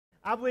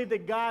I believe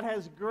that God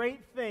has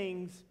great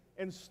things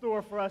in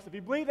store for us. If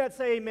you believe that,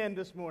 say amen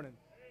this morning.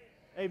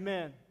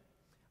 Amen.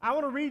 I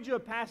want to read you a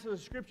passage of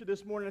Scripture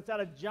this morning. It's out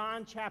of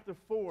John chapter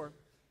 4.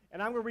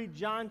 And I'm going to read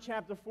John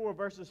chapter 4,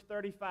 verses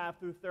 35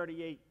 through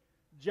 38.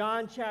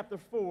 John chapter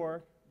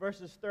 4,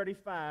 verses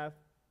 35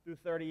 through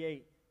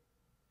 38.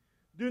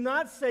 Do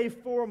not say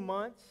 4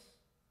 months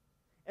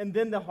and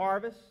then the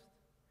harvest.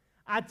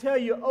 I tell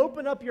you,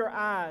 open up your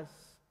eyes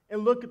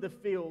and look at the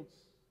fields.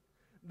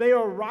 They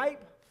are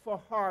ripe for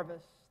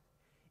harvest.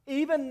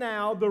 Even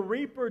now the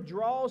reaper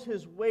draws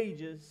his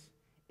wages.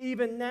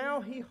 Even now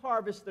he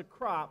harvests the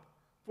crop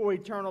for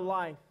eternal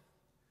life,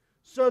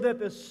 so that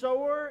the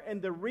sower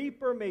and the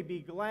reaper may be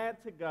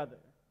glad together.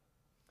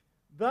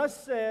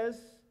 Thus says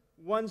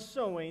one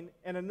sowing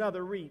and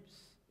another reaps,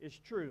 is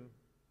true.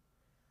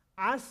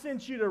 I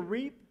sent you to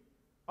reap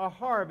a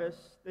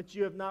harvest that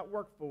you have not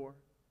worked for.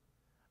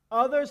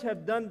 Others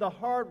have done the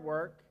hard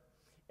work,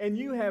 and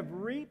you have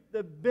reaped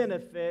the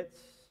benefits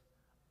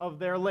of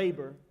their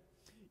labor.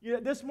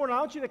 This morning,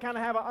 I want you to kind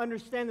of have an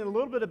understanding a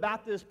little bit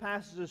about this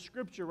passage of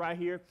Scripture right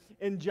here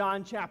in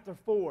John chapter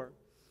 4.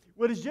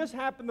 What has just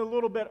happened a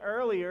little bit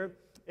earlier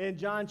in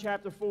John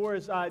chapter 4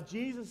 is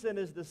Jesus and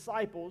his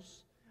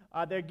disciples,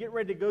 they're getting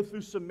ready to go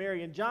through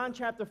Samaria. In John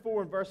chapter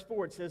 4 and verse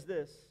 4, it says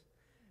this.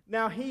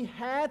 Now, he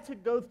had to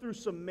go through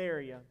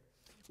Samaria.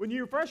 When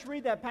you first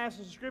read that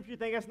passage of Scripture, you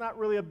think that's not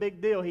really a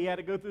big deal. He had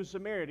to go through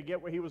Samaria to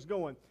get where he was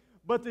going.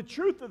 But the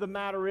truth of the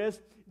matter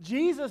is,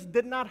 Jesus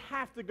did not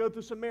have to go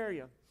through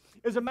Samaria.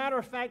 As a matter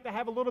of fact, I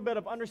have a little bit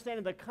of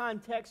understanding the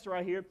context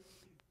right here.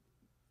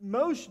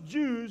 Most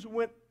Jews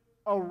went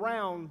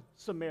around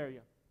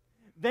Samaria.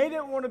 They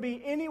didn't want to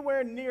be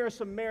anywhere near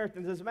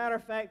Samaritans. As a matter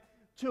of fact,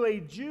 to a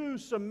Jew,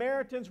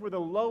 Samaritans were the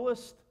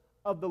lowest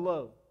of the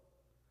low.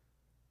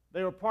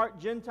 They were part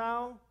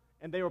Gentile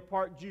and they were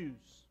part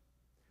Jews.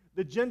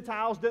 The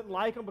Gentiles didn't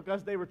like them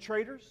because they were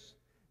traitors,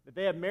 that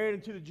they had married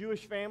into the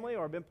Jewish family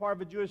or been part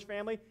of a Jewish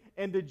family.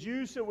 And the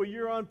Jews said, well,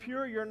 you're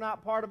impure, you're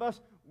not part of us.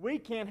 We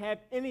can't have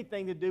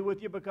anything to do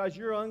with you because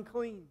you're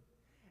unclean.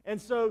 And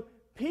so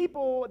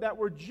people that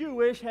were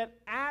Jewish had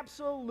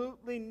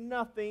absolutely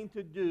nothing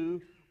to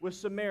do with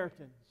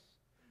Samaritans.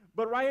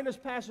 But right in this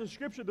passage of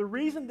Scripture, the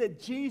reason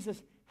that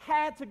Jesus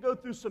had to go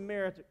through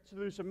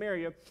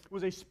Samaria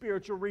was a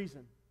spiritual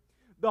reason.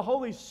 The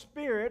Holy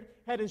Spirit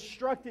had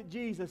instructed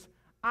Jesus,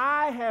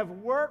 I have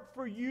work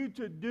for you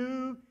to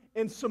do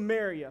in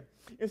Samaria.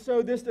 And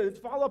so this to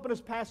follow up on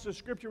this passage of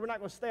Scripture, we're not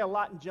going to stay a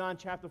lot in John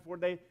chapter 4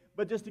 today,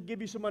 but just to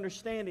give you some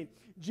understanding.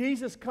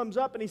 Jesus comes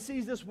up and he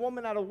sees this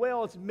woman at a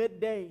well. It's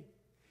midday.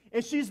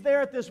 And she's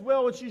there at this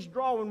well and she's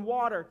drawing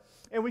water.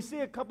 And we see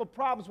a couple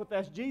problems with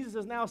that. Jesus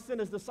has now sent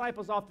his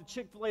disciples off to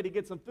Chick-fil-A to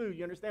get some food.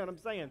 You understand what I'm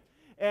saying?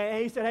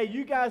 And he said, hey,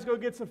 you guys go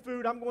get some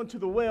food. I'm going to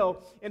the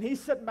well. And he's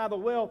sitting by the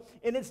well.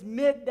 And it's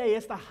midday.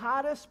 It's the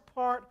hottest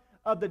part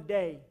of the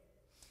day.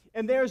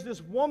 And there's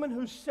this woman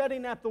who's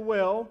sitting at the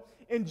well.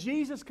 And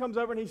Jesus comes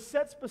over and he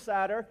sits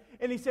beside her.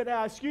 And he said,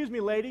 excuse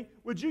me, lady,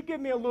 would you give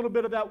me a little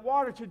bit of that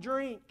water to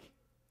drink?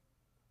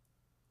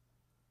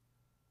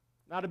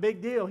 Not a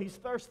big deal. He's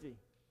thirsty.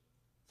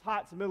 It's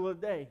hot. It's the middle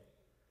of the day.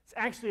 It's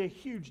actually a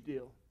huge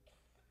deal.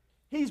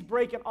 He's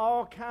breaking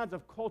all kinds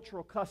of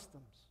cultural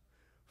customs.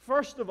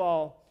 First of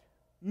all,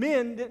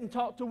 men didn't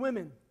talk to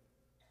women.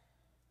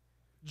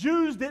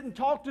 Jews didn't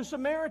talk to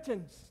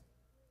Samaritans.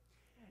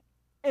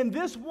 And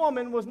this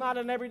woman was not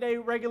an everyday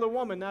regular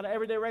woman, not an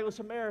everyday regular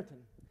Samaritan.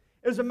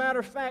 As a matter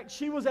of fact,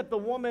 she was at the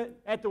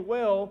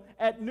well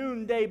at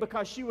noonday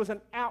because she was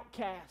an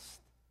outcast.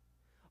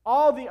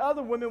 All the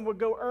other women would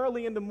go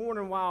early in the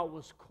morning while it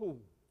was cool.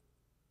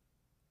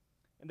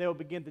 And they would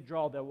begin to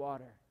draw their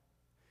water.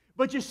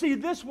 But you see,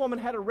 this woman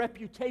had a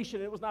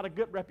reputation. It was not a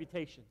good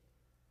reputation.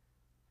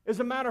 As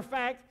a matter of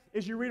fact,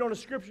 as you read on the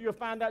Scripture, you'll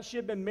find out she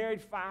had been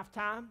married 5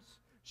 times.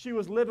 She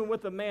was living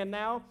with a man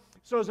now.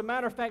 So as a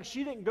matter of fact,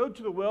 she didn't go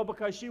to the well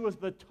because she was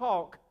the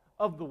talk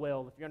of the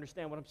well, if you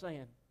understand what I'm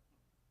saying.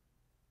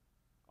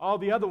 All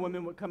the other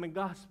women would come and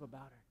gossip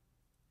about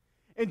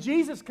her. And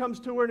Jesus comes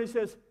to her and he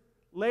says,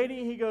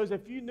 lady, he goes,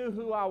 if you knew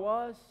who I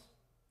was,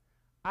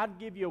 I'd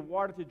give you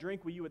water to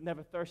drink where you would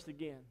never thirst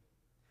again.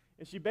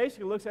 And she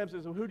basically looks at him and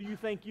says, well, who do you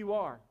think you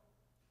are?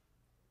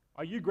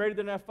 Are you greater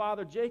than that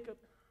father Jacob?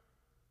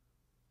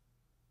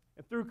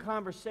 And through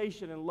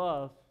conversation and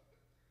love,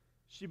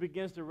 she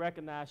begins to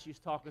recognize she's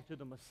talking to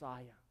the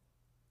Messiah.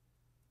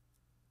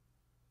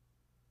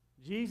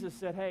 Jesus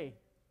said, hey,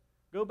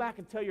 go back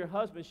and tell your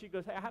husband. She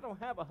goes, hey, I don't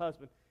have a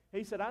husband.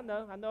 He said, I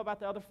know about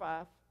the other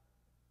 5.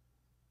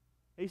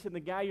 He said, the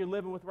guy you're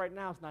living with right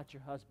now is not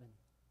your husband.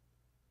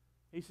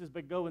 He says,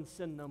 but go and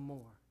sin no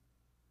more.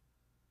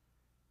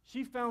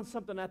 She found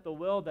something at the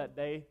well that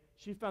day.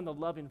 She found a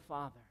loving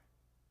father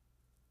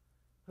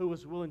who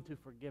was willing to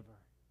forgive her.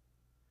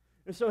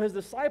 And so his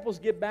disciples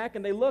get back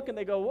and they look and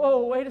they go,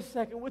 whoa, wait a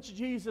second, what's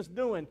Jesus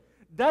doing?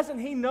 Doesn't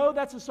he know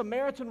that's a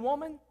Samaritan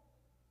woman?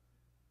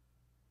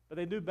 But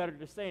they knew better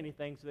to say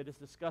anything, so they just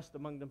discussed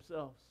among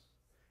themselves.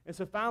 And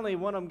so finally,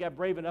 one of them got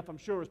brave enough, I'm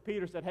sure it was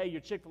Peter, said, hey,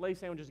 your Chick-fil-A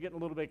sandwich is getting a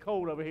little bit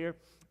cold over here.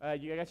 I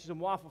got you some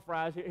waffle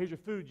fries. Here's your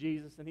food,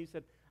 Jesus. And he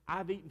said,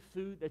 I've eaten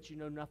food that you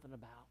know nothing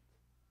about.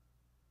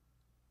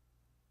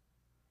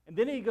 And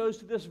then he goes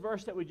to this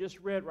verse that we just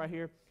read right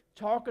here,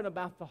 talking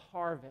about the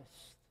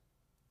harvest.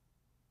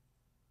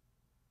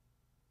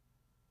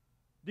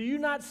 Do you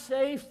not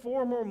say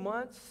 4 more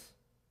months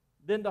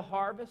than the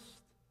harvest?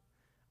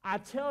 I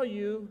tell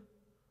you,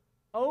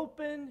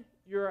 open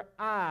your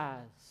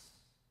eyes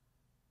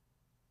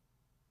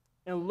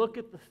and look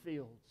at the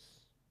fields.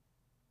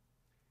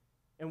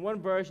 In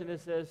one version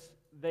it says,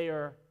 they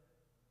are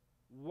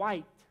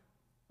white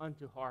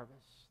unto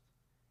harvest.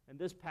 In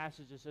this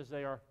passage it says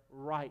they are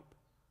ripe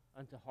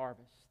unto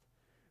harvest.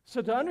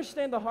 So to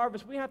understand the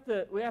harvest, we have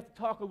to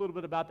talk a little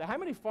bit about that. How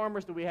many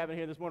farmers do we have in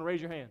here this morning?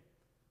 Raise your hand.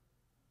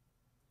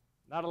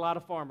 Not a lot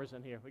of farmers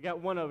in here. We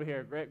got one over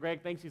here.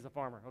 Greg thinks he's a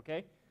farmer,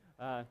 okay?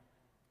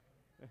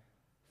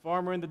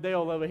 Farmer in the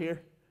Dale over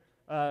here.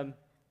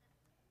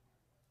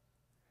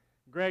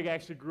 Greg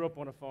actually grew up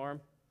on a farm.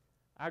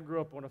 I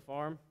grew up on a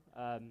farm.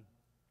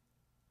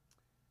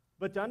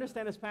 But to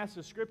understand this passage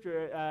of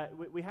Scripture,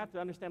 we have to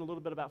understand a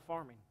little bit about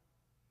farming.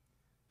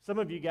 Some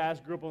of you guys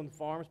grew up on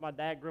farms. My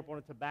dad grew up on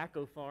a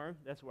tobacco farm.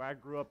 That's where I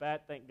grew up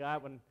at. Thank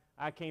God when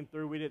I came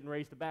through, we didn't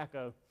raise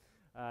tobacco.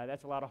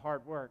 That's a lot of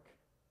hard work.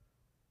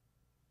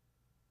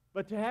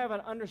 But to have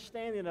an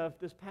understanding of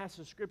this passage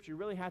of Scripture, you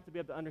really have to be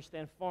able to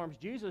understand farms.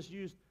 Jesus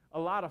used a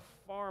lot of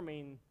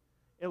farming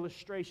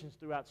illustrations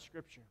throughout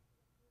Scripture.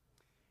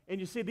 And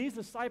you see, these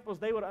disciples,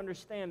 they would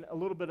understand a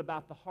little bit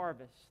about the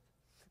harvest.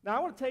 Now, I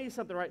want to tell you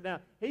something right now.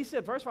 He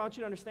said, first of all, I want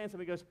you to understand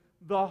something. He goes,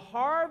 the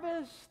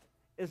harvest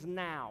is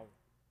now.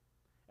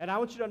 And I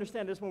want you to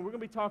understand this one. We're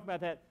going to be talking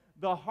about that.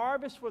 The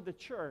harvest for the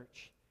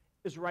church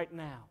is right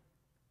now.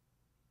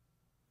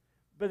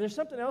 But there's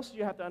something else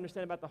you have to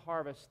understand about the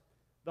harvest.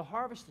 The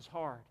harvest is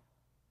hard.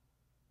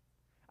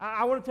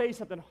 I want to tell you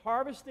something.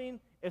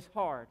 Harvesting is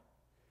hard.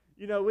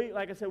 You know,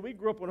 like I said, we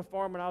grew up on a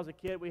farm when I was a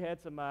kid. We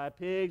had some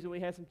pigs and we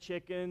had some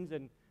chickens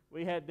and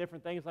we had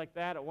different things like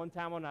that. At one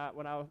time when I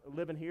was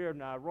living here in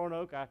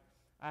Roanoke, I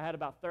had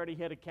about 30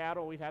 head of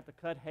cattle. We'd have to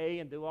cut hay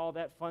and do all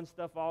that fun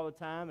stuff all the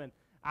time. And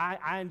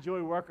I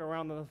enjoy working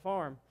around on the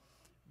farm.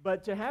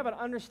 But to have an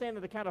understanding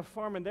of the kind of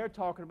farming they're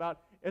talking about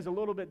is a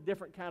little bit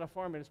different kind of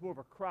farming. It's more of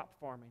a crop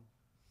farming.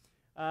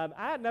 I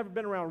had never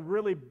been around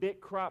really big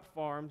crop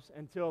farms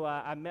until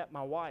I met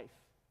my wife.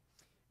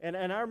 And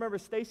I remember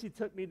Stacy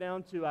took me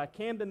down to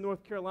Camden,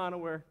 North Carolina,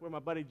 where my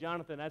buddy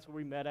Jonathan, that's where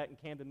we met at in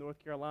Camden,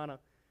 North Carolina.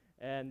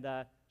 And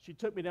she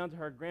took me down to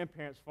her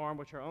grandparents' farm,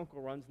 which her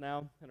uncle runs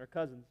now, and her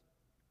cousins.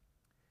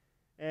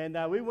 And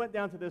we went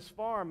down to this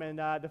farm, and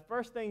the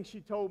first thing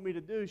she told me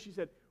to do, she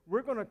said,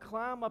 we're going to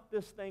climb up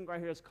this thing right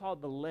here. It's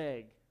called the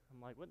leg.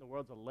 I'm like, what in the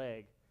world's a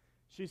leg?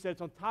 She said,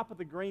 it's on top of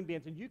the grain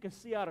bins, and you can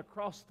see out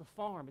across the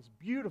farm. It's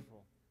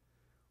beautiful.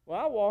 Well,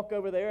 I walk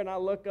over there, and I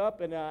look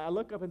up, and I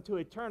look up into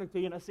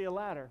eternity, and I see a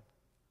ladder.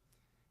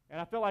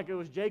 And I felt like it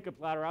was Jacob's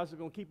ladder. I was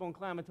going to keep on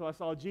climbing until I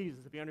saw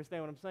Jesus, if you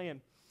understand what I'm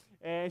saying.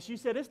 And she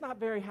said, it's not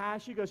very high.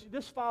 She goes,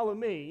 just follow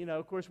me. You know,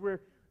 of course,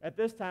 at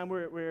this time,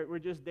 we're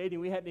just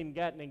dating. We hadn't even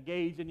gotten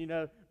engaged, and, you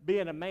know,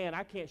 being a man,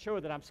 I can't show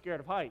her that I'm scared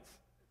of heights.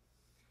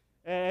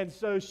 And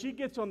so she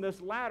gets on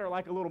this ladder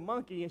like a little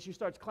monkey, and she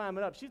starts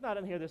climbing up. She's not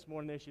in here this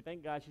morning, is she?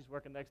 Thank God she's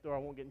working next door. I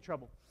won't get in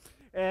trouble.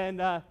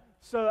 And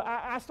so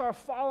I start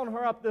following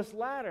her up this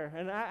ladder,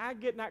 and I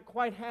get not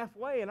quite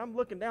halfway, and I'm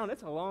looking down.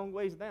 It's a long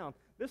ways down.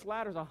 This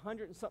ladder's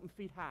 100 and something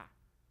feet high.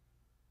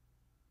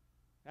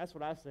 That's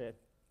what I said.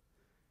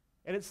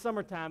 And it's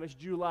summertime. It's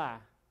July.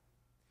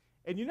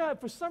 And you know,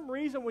 for some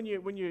reason, when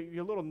you're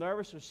a little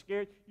nervous or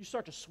scared, you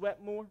start to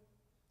sweat more.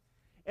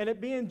 And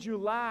it being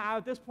July,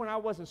 at this point, I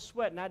wasn't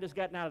sweating. I just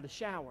gotten out of the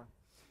shower.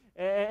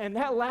 And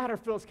that ladder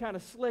feels kind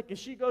of slick. And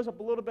she goes up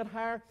a little bit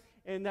higher.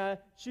 And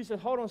she said,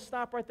 hold on,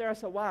 stop right there. I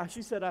said, why?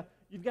 She said,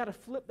 you've got to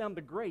flip down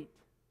the grate.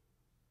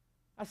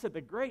 I said,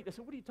 the grate? I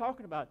said, what are you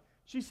talking about?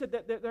 She said,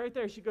 that right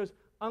there. She goes,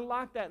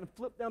 unlock that and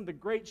flip down the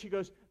grate. She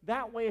goes,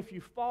 that way if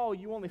you fall,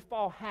 you only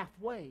fall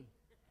halfway.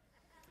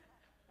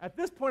 At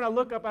this point, I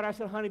look up at her. I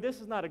said, honey,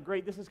 this is not a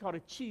grate. This is called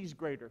a cheese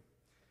grater.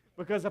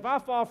 Because if I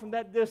fall from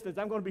that distance,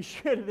 I'm going to be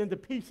shredded into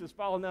pieces,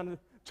 falling down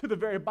to the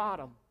very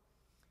bottom.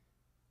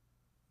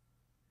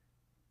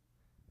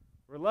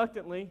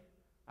 Reluctantly,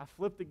 I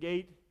flipped the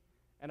gate,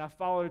 and I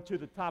followed her to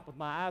the top with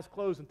my eyes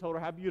closed and told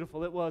her how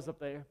beautiful it was up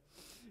there.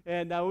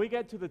 And when we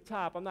got to the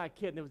top, I'm not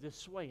kidding, it was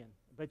just swaying.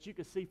 But you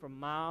could see for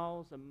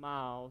miles and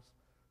miles,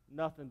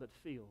 nothing but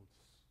fields.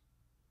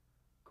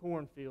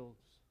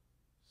 Cornfields,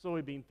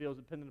 soybean fields,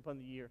 depending upon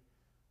the year.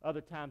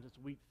 Other times it's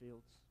wheat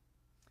fields.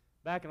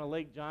 Back in the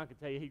lake, John could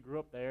tell you he grew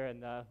up there,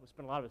 and we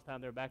spent a lot of his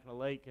time there back in the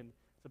lake, and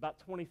it's about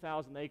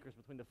 20,000 acres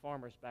between the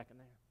farmers back in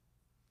there.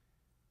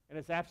 And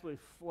it's absolutely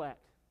flat.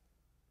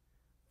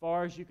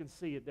 Far as you can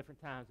see at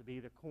different times, it'd be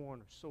either corn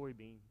or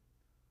soybean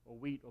or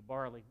wheat or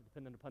barley,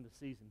 depending upon the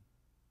season.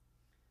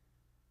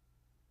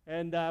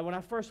 And when I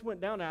first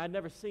went down there, I'd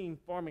never seen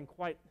farming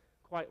quite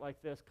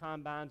like this.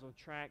 Combines on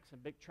tracks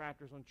and big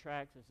tractors on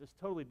tracks. It's this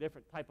totally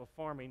different type of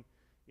farming.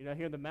 You know,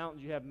 here in the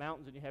mountains, you have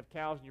mountains and you have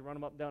cows and you run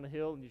them up and down a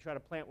hill and you try to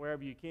plant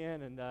wherever you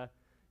can. And,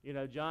 you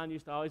know, John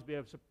used to always be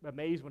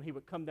amazed when he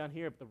would come down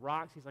here at the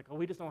rocks. He's like, oh,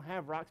 we just don't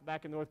have rocks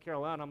back in North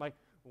Carolina. I'm like,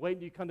 wait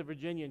until you come to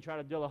Virginia and try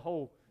to drill a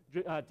hole,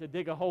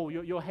 dig a hole.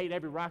 You'll hate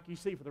every rock you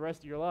see for the rest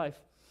of your life.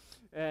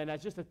 And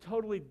it's just a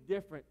totally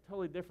different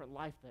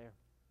life there.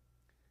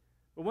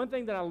 But one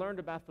thing that I learned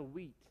about the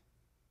wheat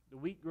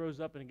grows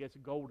up and it gets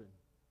golden,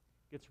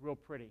 gets real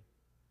pretty.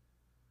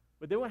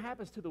 But then what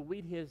happens to the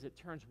wheat is it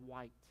turns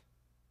white.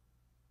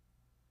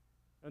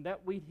 And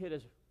that wheat head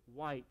is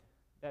white,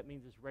 that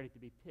means it's ready to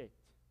be picked.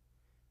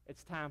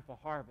 It's time for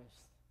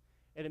harvest.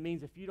 And it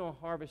means if you don't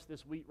harvest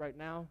this wheat right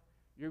now,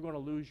 you're going to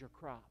lose your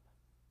crop.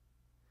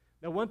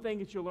 Now, one thing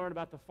that you'll learn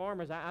about the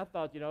farmers, I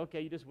thought, you know,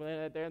 okay, you just went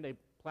out there and they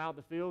plowed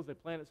the fields, they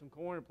planted some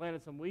corn and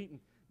planted some wheat, and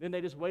then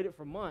they just waited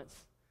for months,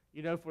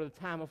 you know, for the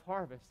time of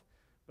harvest.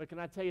 But can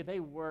I tell you, they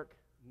work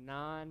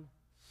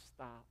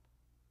non-stop.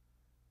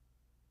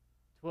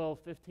 12,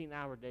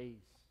 15-hour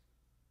days.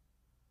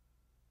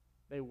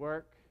 They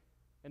work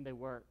and they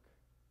work,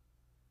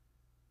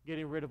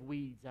 getting rid of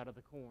weeds out of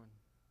the corn.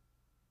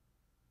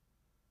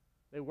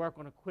 They work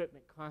on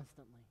equipment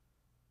constantly,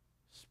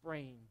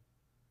 spraying,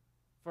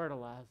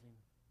 fertilizing.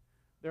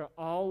 They're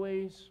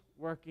always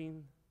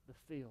working the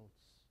fields,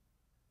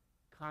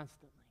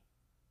 constantly.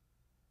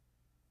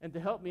 And to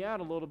help me out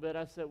a little bit,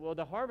 I said, well,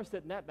 the harvest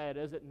isn't that bad,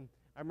 is it? And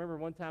I remember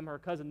one time her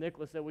cousin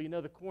Nicholas said, well, you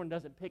know, the corn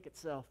doesn't pick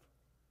itself.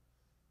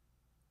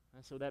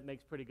 And so that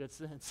makes pretty good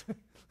sense.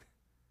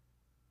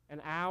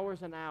 And hours,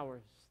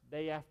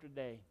 day after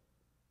day,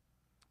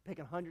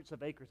 picking hundreds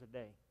of acres a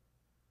day.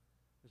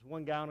 There's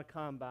one guy on a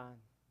combine.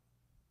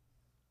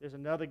 There's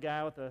another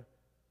guy with a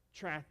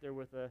tractor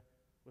with a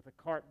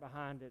cart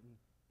behind it, and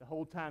the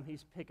whole time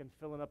he's picking,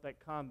 filling up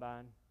that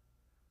combine.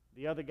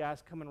 The other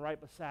guy's coming right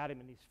beside him,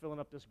 and he's filling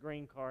up this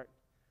grain cart.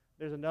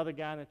 There's another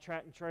guy in a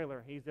tractor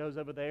trailer. He goes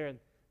over there, and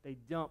they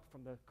dump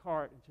from the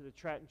cart into the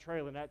tractor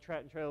trailer, and that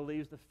tractor trailer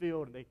leaves the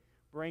field, and they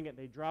bring it,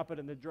 they drop it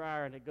in the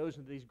dryer, and it goes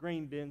into these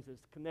grain bins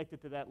that's connected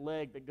to that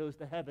leg that goes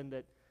to heaven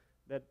that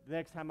the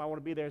next time I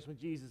want to be there is when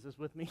Jesus is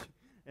with me.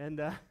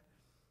 And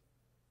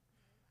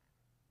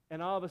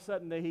all of a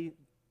sudden, he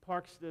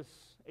parks this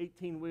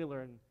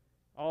 18-wheeler, and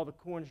all the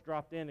corn's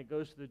dropped in. It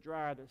goes to the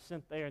dryer that's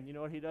sent there, and you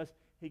know what he does?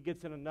 He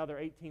gets in another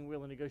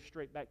 18-wheeler, and he goes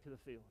straight back to the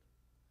field.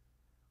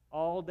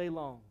 All day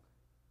long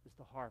is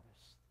the harvest.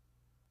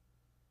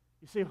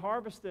 You see,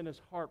 harvesting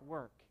is hard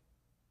work.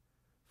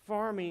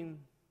 Farming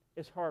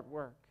is hard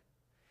work.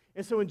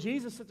 And so when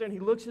Jesus sits there and he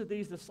looks at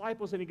these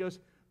disciples and he goes,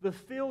 the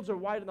fields are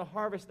white in the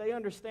harvest, they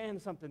understand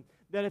something,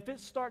 that if it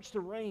starts to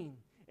rain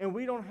and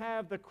we don't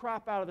have the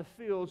crop out of the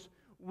fields,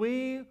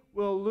 we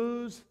will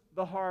lose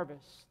the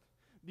harvest.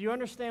 Do you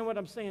understand what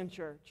I'm saying,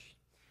 church?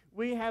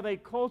 We have a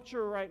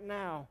culture right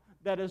now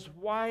that is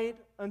white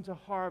unto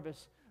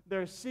harvest.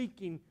 They're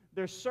seeking,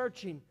 they're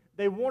searching,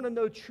 they want to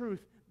know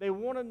truth. They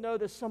want to know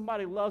that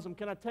somebody loves them.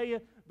 Can I tell you,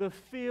 the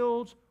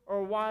fields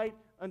are white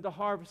unto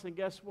harvest, and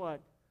guess what?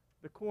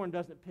 The corn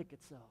doesn't pick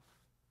itself.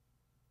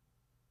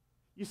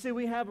 You see,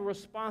 we have a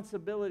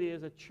responsibility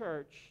as a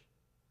church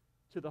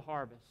to the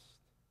harvest.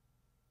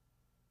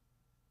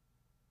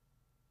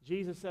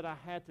 Jesus said, I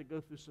had to go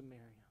through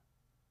Samaria.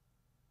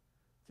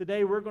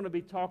 Today, we're going to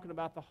be talking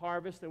about the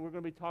harvest, and we're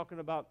going to be talking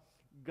about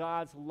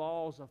God's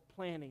laws of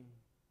planting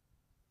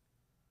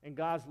and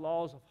God's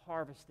laws of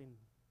harvesting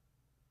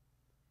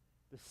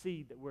the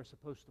seed that we're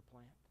supposed to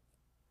plant.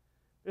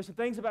 There's some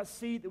things about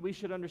seed that we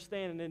should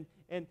understand,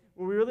 and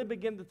when we really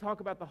begin to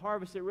talk about the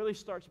harvest, it really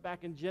starts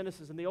back in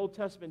Genesis. In the Old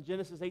Testament,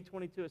 Genesis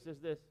 8:22, it says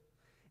this: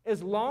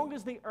 as long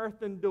as the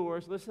earth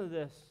endures, listen to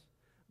this,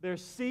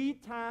 there's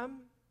seed time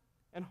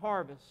and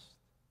harvest,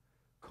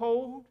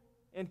 cold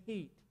and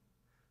heat,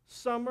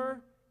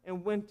 summer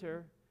and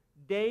winter,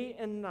 day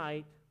and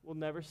night will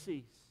never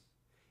cease.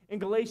 In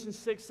Galatians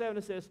 6:7,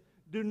 it says,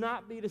 do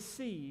not be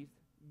deceived.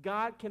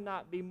 God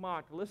cannot be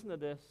mocked. Listen to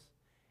this.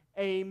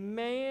 A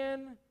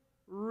man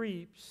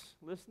reaps,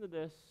 listen to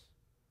this,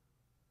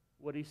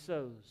 what he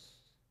sows.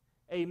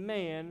 A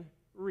man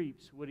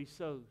reaps what he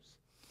sows.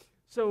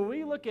 So when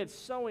we look at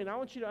sowing, I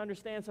want you to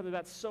understand something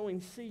about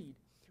sowing seed.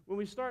 When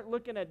we start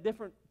looking at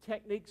different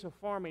techniques of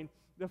farming,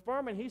 the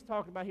farming he's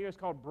talking about here is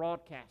called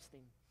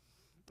broadcasting.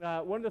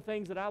 One of the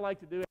things that I like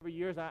to do every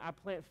year is I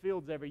plant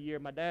fields every year.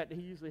 My dad,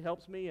 he usually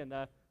helps me, and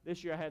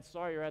this year I had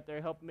Sawyer out there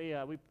helping me.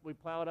 We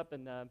plowed up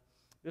in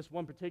this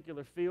one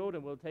particular field,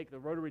 and we'll take the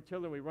rotary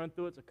tiller and we run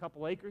through it. It's a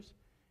couple acres,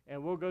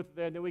 and we'll go through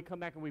there, and then we come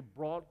back and we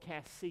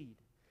broadcast seed.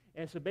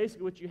 And so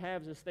basically what you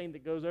have is this thing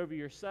that goes over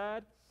your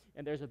side,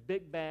 and there's a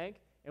big bag,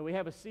 and we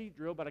have a seed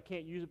drill, but I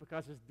can't use it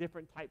because it's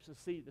different types of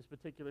seed, this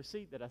particular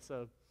seed that I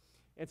sowed.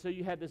 And so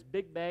you have this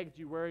big bag that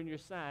you wear on your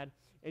side,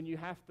 and you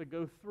have to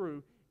go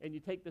through, and you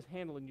take this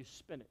handle and you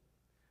spin it.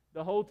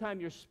 The whole time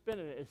you're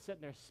spinning it, it's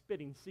sitting there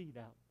spitting seed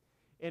out.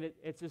 And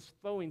it's just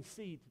throwing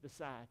seed to the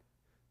side.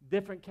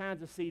 Different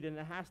kinds of seed, and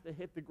it has to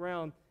hit the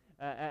ground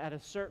at a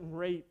certain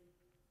rate.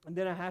 And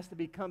then it has to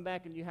be come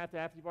back, and you have to,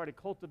 after you've already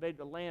cultivated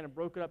the land and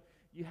broke it up,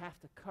 you have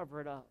to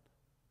cover it up.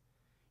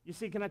 You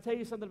see, can I tell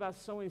you something about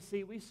sowing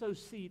seed? We sow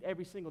seed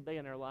every single day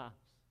in our lives.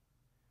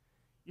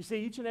 You see,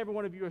 each and every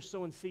one of you are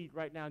sowing seed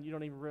right now, and you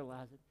don't even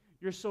realize it.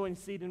 You're sowing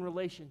seed in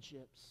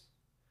relationships.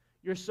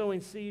 You're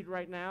sowing seed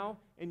right now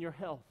in your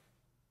health.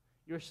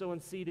 You're sowing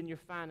seed in your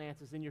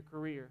finances, in your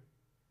career.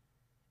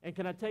 And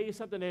can I tell you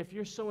something? If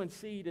you're sowing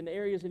seed in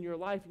areas in your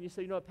life, and you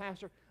say, you know what,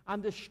 Pastor,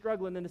 I'm just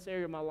struggling in this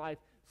area of my life.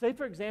 Say,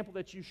 for example,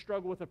 that you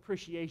struggle with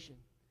appreciation.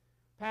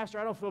 Pastor,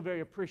 I don't feel very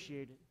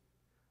appreciated.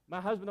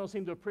 My husband don't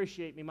seem to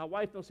appreciate me. My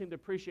wife don't seem to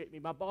appreciate me.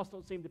 My boss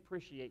don't seem to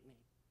appreciate me.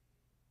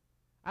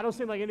 I don't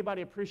seem like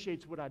anybody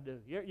appreciates what I do.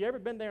 You ever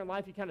been there in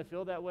life you kind of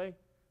feel that way?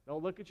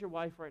 Don't look at your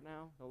wife right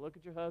now. Don't look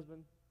at your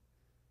husband.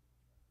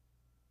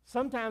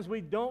 Sometimes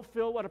we don't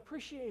feel what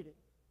appreciated.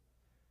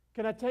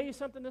 Can I tell you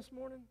something this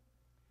morning?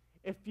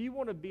 If you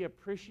want to be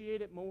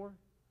appreciated more,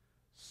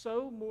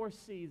 sow more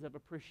seeds of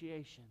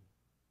appreciation.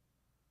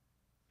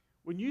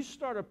 When you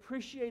start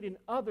appreciating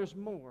others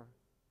more,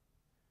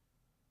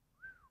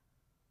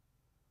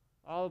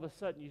 all of a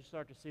sudden you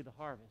start to see the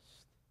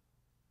harvest.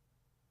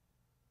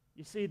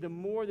 You see, the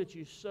more that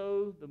you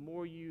sow, the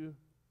more you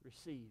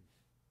receive.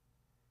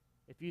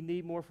 If you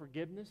need more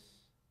forgiveness,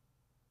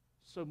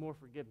 sow more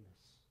forgiveness.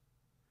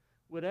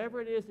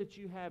 Whatever it is that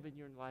you have in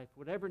your life,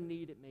 whatever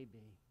need it may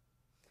be.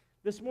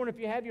 This morning, if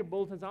you have your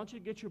bulletins, I want you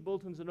to get your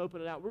bulletins and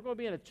open it out. We're going to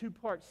be in a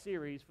two-part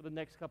series for the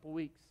next couple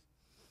weeks.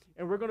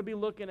 And we're going to be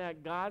looking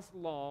at God's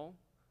law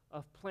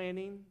of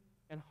planting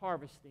and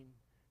harvesting.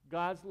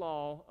 God's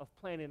law of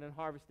planting and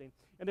harvesting.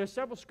 And there's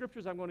several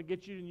scriptures I'm going to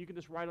get you, and you can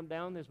just write them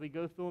down as we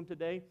go through them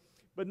today.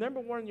 But number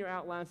one in your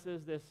outline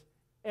says this: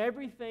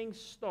 everything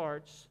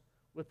starts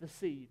with the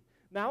seed.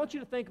 Now, I want you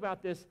to think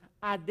about this: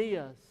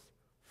 ideas,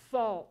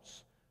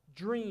 thoughts,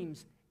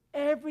 dreams.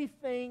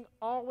 Everything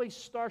always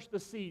starts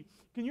with the seed.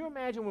 Can you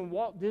imagine when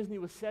Walt Disney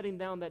was sitting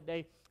down that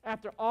day,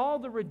 after all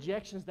the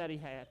rejections that he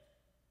had?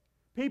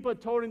 People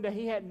had told him that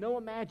he had no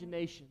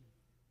imagination,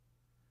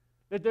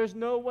 that there's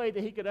no way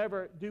that he could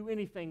ever do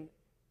anything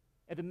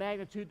at the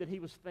magnitude that he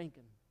was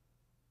thinking.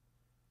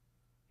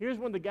 Here's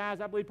one of the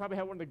guys I believe probably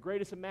had one of the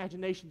greatest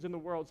imaginations in the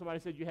world. Somebody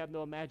said, you have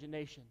no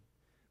imagination.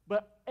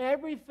 But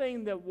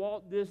everything that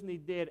Walt Disney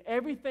did,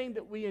 everything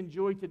that we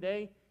enjoy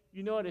today,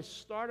 you know, it has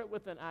started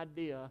with an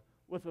idea,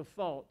 with a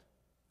thought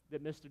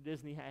that Mr.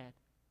 Disney had.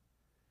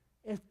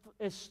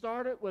 It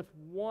started with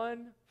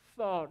one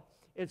thought.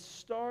 It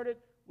started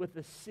with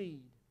a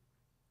seed.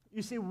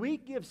 You see, we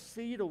give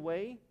seed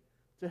away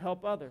to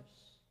help others.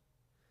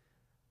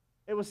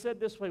 It was said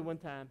this way one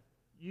time: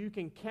 you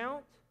can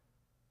count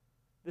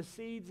the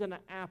seeds in an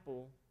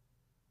apple,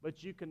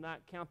 but you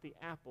cannot count the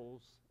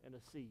apples in a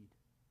seed.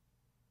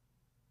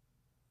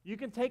 You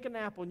can take an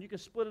apple and you can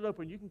split it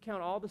open. You can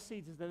count all the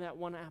seeds in that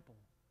one apple.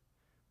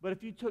 But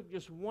if you took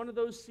just one of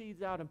those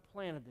seeds out and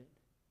planted it,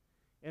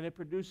 and it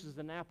produces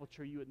an apple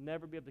tree, you would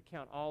never be able to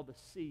count all the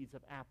seeds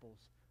of apples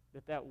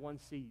that one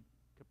seed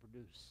could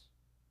produce.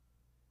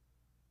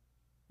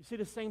 You see,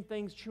 the same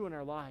thing's true in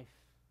our life.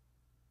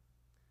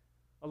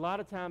 A lot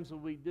of times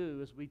what we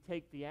do is we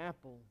take the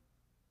apple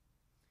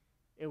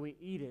and we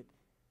eat it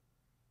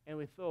and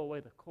we throw away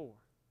the core.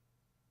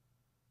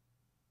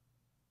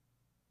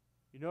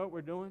 You know what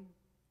we're doing?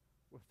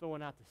 We're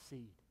throwing out the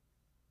seed.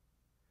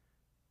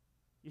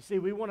 You see,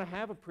 we want to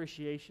have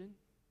appreciation.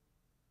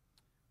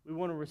 We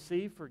want to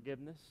receive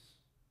forgiveness.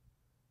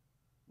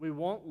 We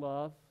want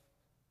love.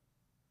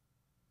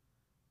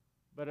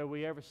 But are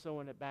we ever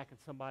sowing it back in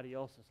somebody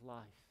else's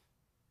life?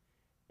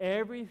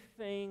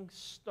 Everything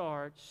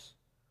starts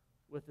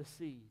with a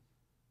seed.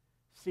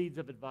 Seeds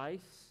of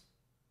advice,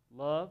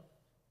 love,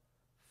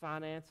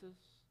 finances,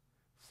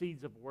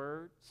 seeds of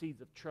word,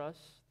 seeds of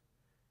trust,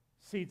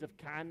 seeds of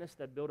kindness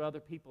that build other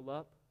people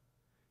up.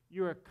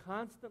 You are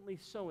constantly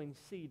sowing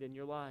seed in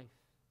your life.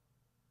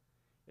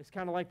 It's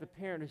kind of like the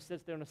parent who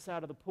sits there on the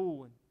side of the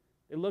pool and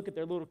they look at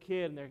their little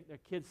kid and their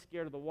kid's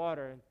scared of the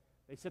water and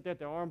they sit there with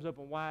their arms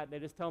open wide and they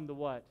just tell them to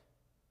what?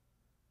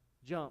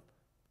 Jump.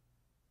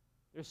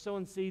 They're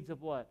sowing seeds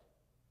of what?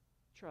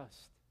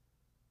 Trust.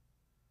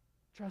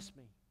 Trust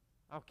me,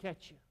 I'll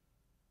catch you.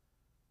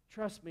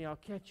 Trust me, I'll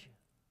catch you.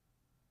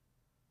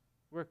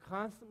 We're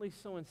constantly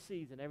sowing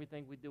seeds in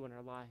everything we do in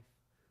our life.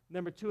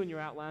 Number two in your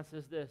outline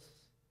says this: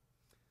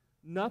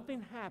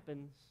 nothing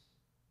happens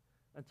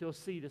until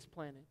seed is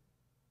planted.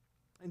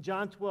 And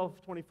John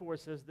 12:24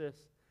 says this: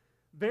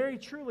 very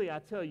truly I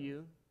tell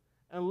you,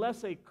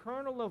 unless a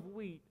kernel of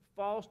wheat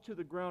falls to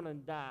the ground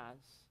and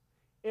dies,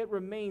 it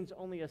remains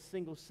only a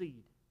single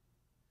seed.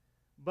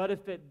 But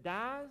if it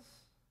dies,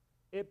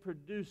 it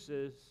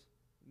produces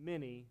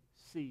many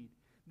seed.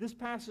 This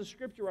passage of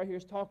Scripture right here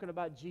is talking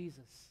about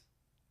Jesus.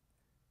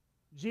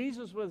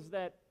 Jesus was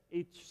that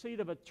seed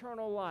of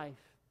eternal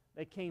life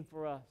that came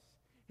for us.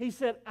 He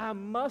said, I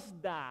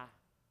must die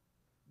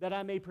that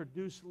I may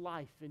produce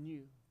life in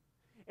you.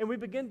 And we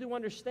begin to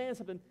understand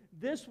something.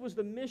 This was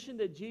the mission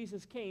that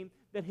Jesus came,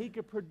 that he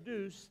could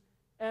produce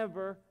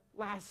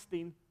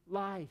everlasting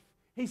life.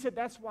 He said,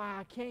 that's why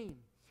I came.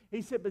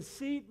 He said, but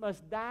seed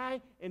must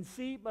die and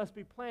seed must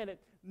be planted.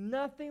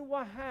 Nothing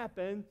will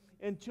happen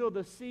until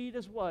the seed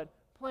is what?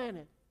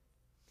 Planted.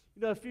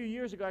 You know, a few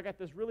years ago, I got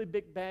this really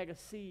big bag of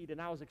seed,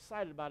 and I was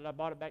excited about it. I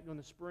bought it back during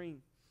the spring,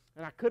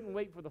 and I couldn't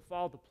wait for the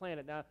fall to plant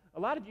it. Now, a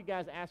lot of you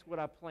guys ask what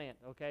I plant,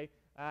 okay?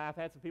 I've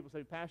had some people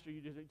say, Pastor,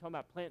 you're talking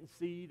about planting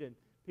seed, and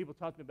people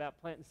talk to me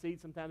about planting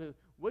seed sometimes.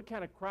 What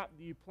kind of crop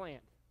do you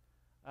plant?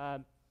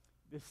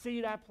 The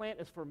seed I plant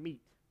is for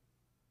meat.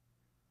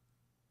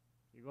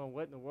 You're going,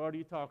 what in the world are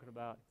you talking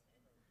about?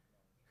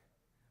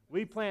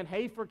 We plant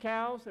hay for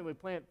cows, and we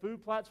plant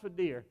food plots for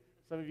deer.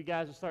 Some of you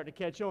guys are starting to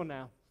catch on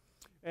now.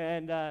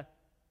 And I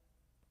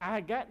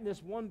had gotten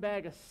this one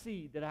bag of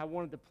seed that I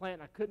wanted to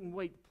plant, and I couldn't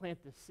wait to plant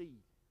the seed.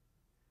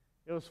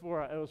 It was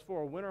for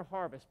a winter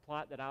harvest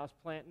plot that I was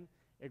planting.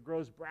 It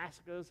grows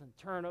brassicas and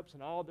turnips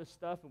and all this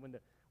stuff, and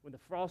when the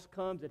frost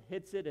comes, it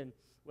hits it, and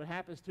what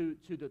happens to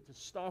the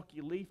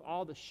stalky leaf,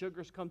 all the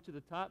sugars come to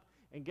the top,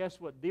 and guess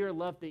what? Deer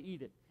love to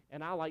eat it,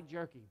 and I like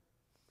jerky.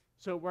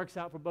 So it works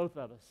out for both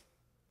of us.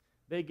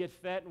 They get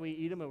fat, and we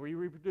eat them, and we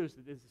reproduce.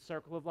 It's a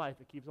circle of life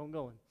that keeps on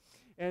going.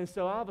 And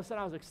so all of a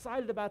sudden, I was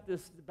excited about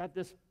this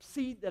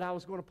seed that I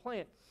was going to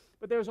plant.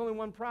 But there was only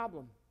one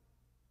problem.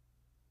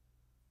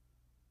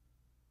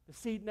 The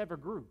seed never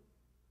grew.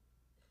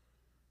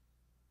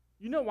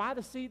 You know why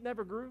the seed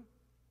never grew?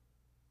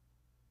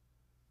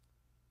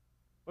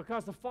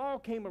 Because the fall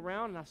came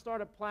around, and I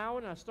started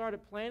plowing, and I started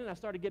planting, and I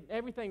started getting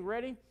everything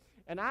ready,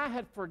 and I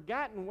had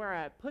forgotten where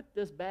I had put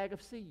this bag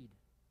of seed.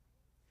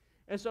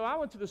 And so I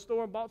went to the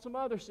store and bought some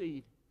other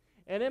seed.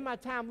 And in my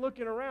time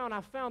looking around,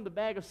 I found the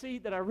bag of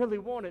seed that I really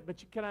wanted.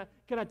 But can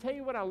I tell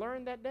you what I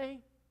learned that day?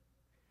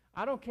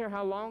 I don't care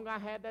how long I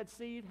had that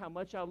seed, how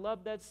much I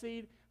loved that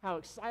seed, how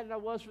excited I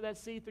was for that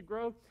seed to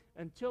grow.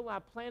 Until I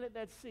planted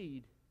that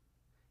seed,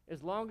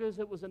 as long as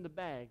it was in the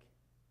bag,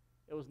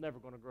 it was never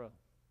going to grow.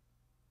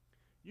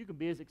 You can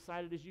be as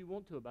excited as you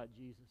want to about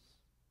Jesus.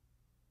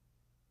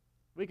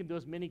 We can do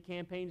as many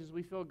campaigns as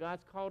we feel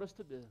God's called us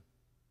to do.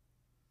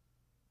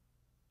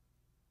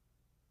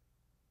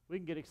 We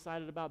can get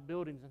excited about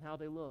buildings and how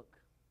they look.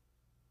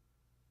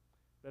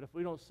 But if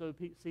we don't sow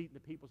seed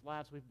into people's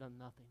lives, we've done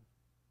nothing.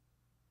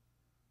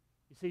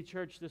 You see,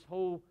 church, this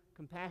whole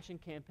compassion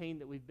campaign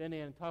that we've been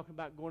in and talking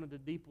about going into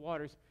deep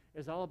waters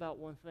is all about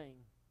one thing,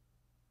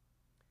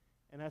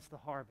 and that's the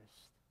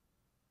harvest.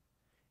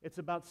 It's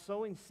about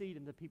sowing seed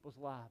into people's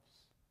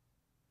lives.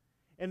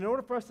 And in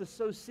order for us to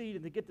sow seed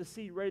and to get the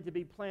seed ready to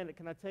be planted,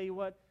 can I tell you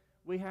what?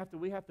 We have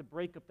to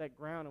break up that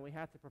ground, and we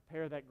have to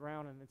prepare that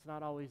ground, and it's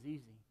not always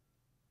easy.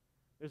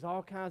 There's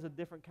all kinds of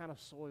different kind of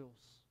soils.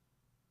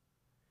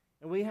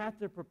 And we have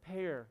to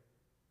prepare.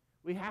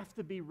 We have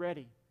to be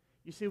ready.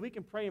 You see, we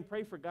can pray and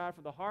pray for God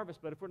for the harvest,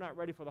 but if we're not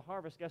ready for the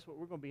harvest, guess what?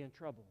 We're going to be in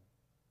trouble.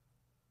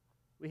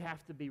 We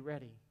have to be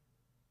ready.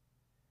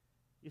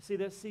 You see,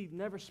 that seed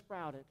never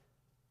sprouted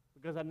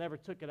because I never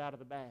took it out of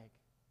the bag.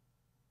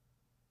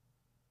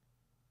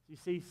 You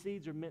see,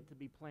 seeds are meant to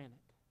be planted.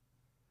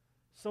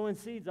 Sowing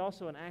seeds is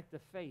also an act of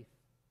faith.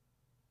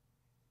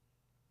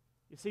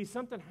 You see,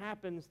 something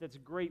happens that's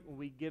great when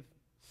we give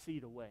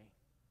seed away.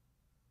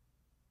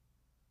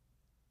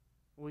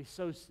 When we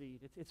sow seed,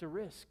 it's a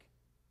risk.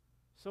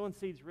 Sowing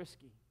seed's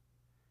risky.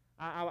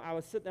 I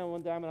was sitting down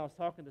one time and I was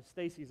talking to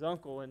Stacy's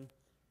uncle, and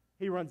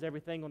he runs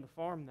everything on the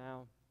farm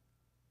now.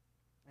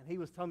 And he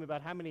was telling me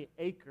about how many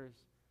acres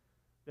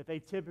that they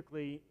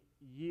typically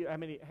yield,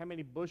 how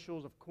many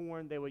bushels of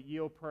corn they would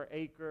yield per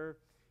acre.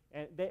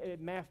 And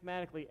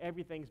mathematically,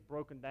 everything's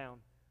broken down.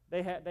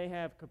 They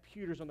have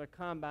computers on their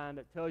combine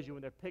that tells you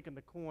when they're picking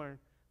the corn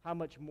how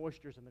much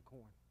moisture is in the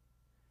corn.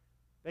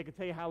 They can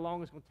tell you how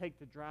long it's going to take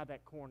to dry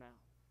that corn out.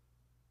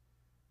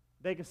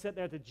 They can sit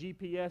there at the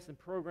GPS and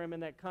program in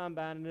that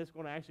combine, and it's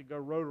going to actually go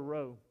row to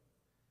row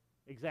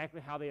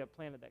exactly how they have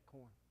planted that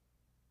corn.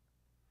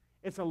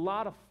 It's a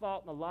lot of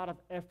thought and a lot of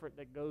effort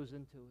that goes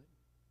into it.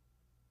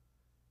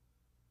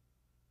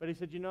 But he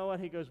said, you know what?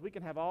 He goes, we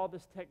can have all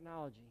this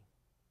technology,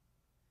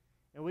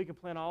 and we can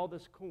plant all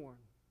this corn.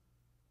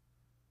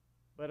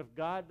 But if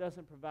God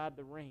doesn't provide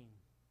the rain,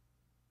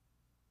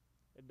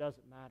 it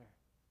doesn't matter.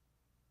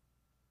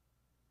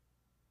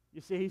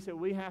 You see, he said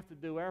we have to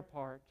do our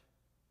part,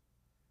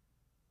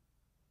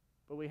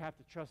 but we have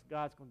to trust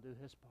God's going to do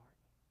his part.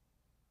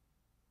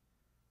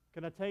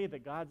 Can I tell you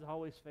that God's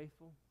always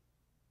faithful?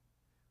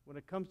 When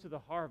it comes to the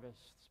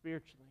harvest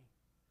spiritually,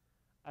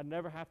 I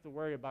never have to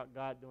worry about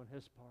God doing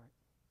his part.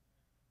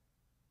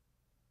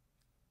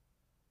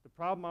 The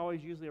problem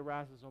always usually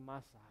arises on my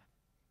side.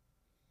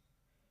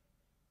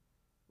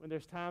 When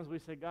there's times we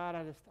say, God,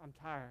 I'm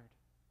tired.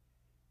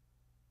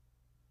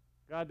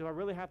 God, do I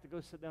really have to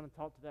go sit down and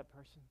talk to that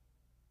person?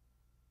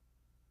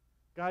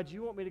 God, do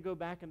you want me to go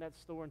back in that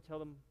store and tell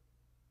them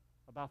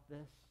about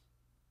this?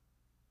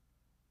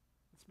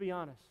 Let's be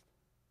honest.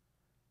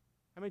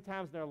 How many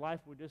times in our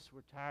life we're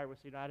tired, we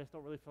say, I just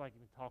don't really feel like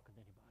even talking to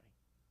anybody.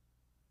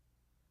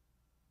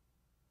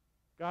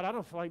 God, I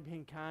don't feel like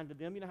being kind to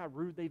them. You know how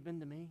rude they've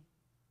been to me?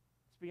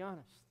 Let's be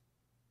honest.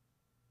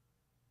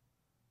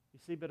 You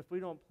see, but if we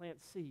don't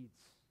plant seeds,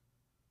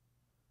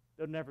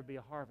 there'll never be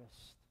a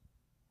harvest.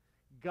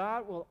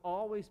 God will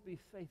always be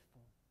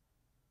faithful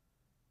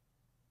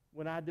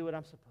when I do what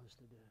I'm supposed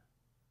to do.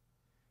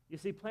 You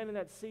see, planting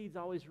that seed's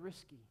always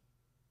risky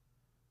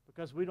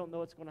because we don't know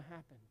what's going to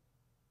happen.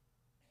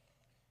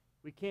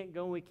 We can't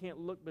go and we can't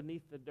look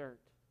beneath the dirt.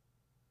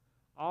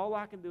 All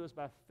I can do is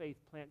by faith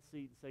plant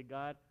seed and say,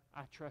 God,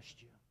 I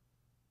trust you.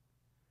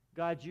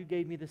 God, you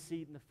gave me the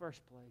seed in the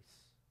first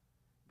place.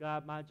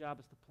 God, my job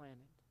is to plant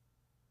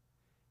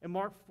it. In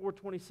Mark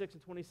 4:26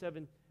 and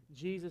 27,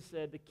 Jesus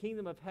said, the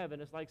kingdom of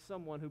heaven is like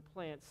someone who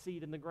plants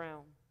seed in the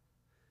ground.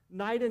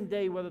 Night and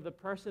day, whether the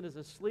person is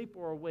asleep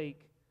or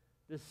awake,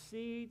 the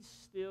seed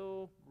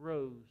still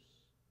grows.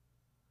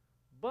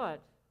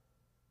 But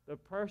the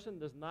person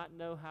does not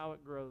know how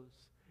it grows.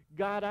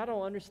 God, I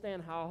don't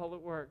understand how all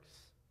it works.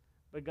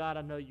 But God,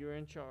 I know you're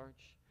in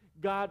charge.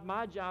 God,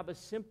 my job is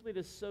simply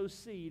to sow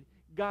seed.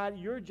 God,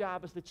 your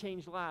job is to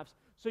change lives.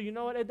 So you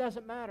know what? It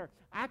doesn't matter.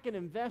 I can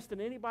invest in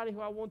anybody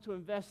who I want to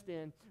invest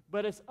in,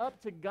 but it's up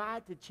to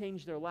God to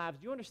change their lives.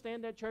 Do you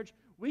understand that, church?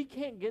 We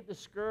can't get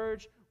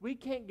discouraged. We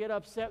can't get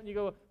upset when you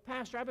go,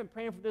 Pastor, I've been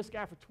praying for this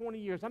guy for 20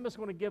 years. I'm just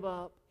going to give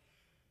up.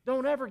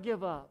 Don't ever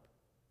give up.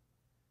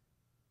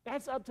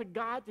 That's up to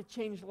God to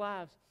change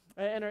lives.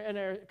 In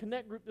our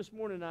Connect group this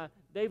morning,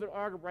 David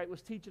Argabright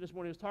was teaching this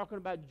morning. He was talking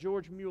about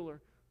George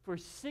Mueller. For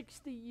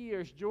 60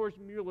 years, George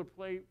Mueller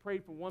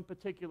prayed for one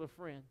particular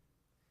friend.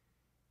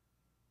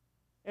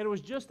 And it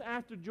was just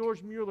after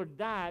George Mueller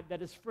died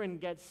that his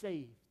friend got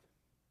saved.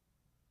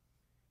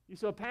 You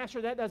say,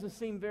 Pastor, that doesn't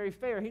seem very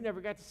fair. He never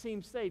got to see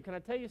him saved. Can I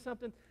tell you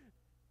something?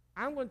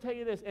 I'm going to tell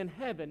you this. In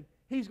heaven,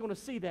 he's going to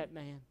see that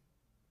man.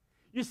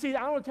 You see,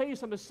 I want to tell you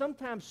something.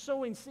 Sometimes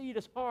sowing seed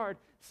is hard.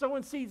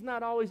 Sowing seed's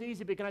not always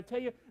easy, but can I tell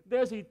you,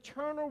 there's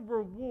eternal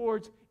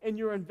rewards in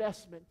your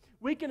investment.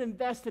 We can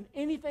invest in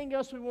anything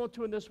else we want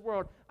to in this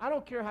world. I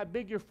don't care how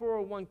big your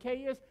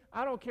 401k is.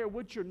 I don't care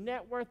what your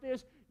net worth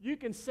is. You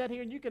can sit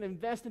here and you can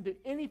invest into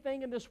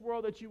anything in this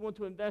world that you want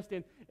to invest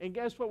in. And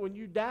guess what? When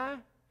you die,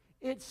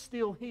 it's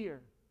still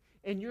here,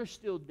 and you're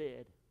still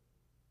dead.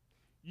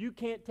 You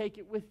can't take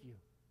it with you.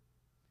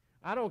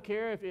 I don't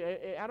care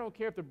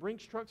if the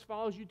Brinks trucks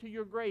follows you to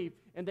your grave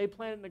and they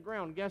plant it in the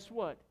ground. Guess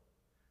what?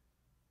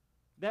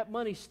 That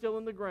money's still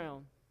in the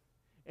ground,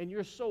 and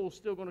your soul's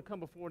still going to come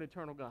before an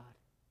eternal God.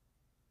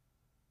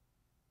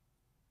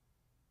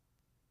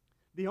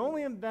 The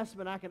only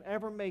investment I can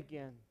ever make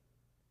in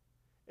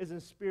is in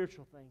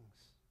spiritual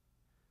things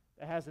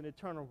that has an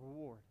eternal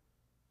reward.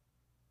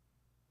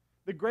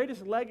 The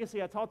greatest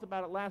legacy, I talked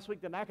about it last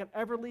week, that I can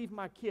ever leave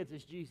my kids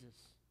is Jesus.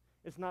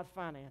 It's not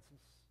finances.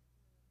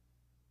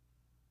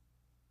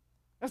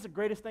 That's the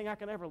greatest thing I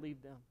can ever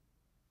leave them,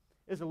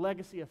 is a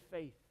legacy of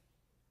faith.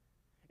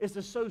 It's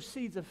to sow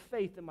seeds of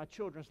faith in my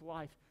children's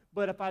life.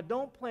 But if I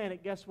don't plant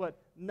it, guess what?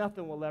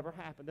 Nothing will ever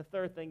happen. The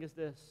third thing is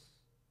this.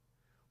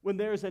 When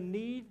there is a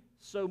need,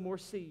 sow more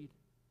seed.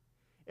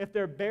 If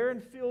there are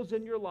barren fields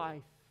in your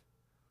life,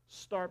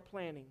 start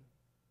planting.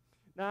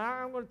 Now,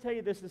 I'm going to tell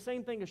you this. The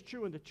same thing is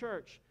true in the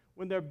church.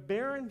 When there are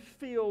barren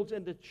fields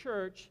in the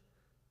church,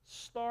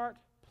 start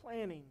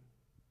planting.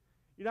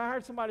 You know, I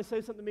heard somebody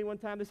say something to me one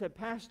time. They said,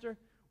 Pastor,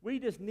 we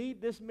just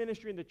need this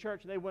ministry in the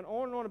church. And they went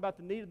on and on about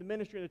the need of the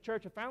ministry in the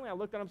church. And finally, I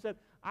looked at them and said,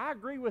 I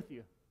agree with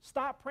you.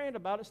 Stop praying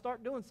about it.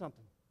 Start doing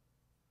something.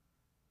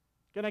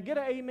 Can I get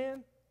an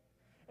amen?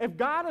 If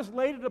God has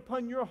laid it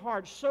upon your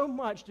heart so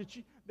much that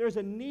there's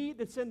a need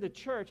that's in the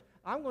church,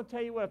 I'm going to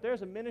tell you what, if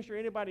there's a ministry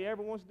anybody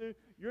ever wants to do,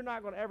 you're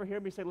not going to ever hear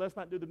me say, let's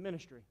not do the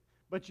ministry.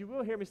 But you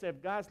will hear me say,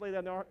 if God's laid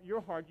that in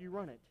your heart, you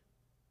run it.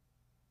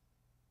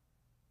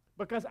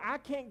 Because I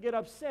can't get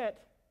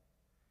upset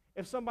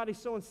if somebody's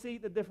sowing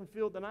seed in a different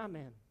field than I'm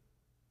in.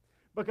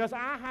 Because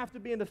I have to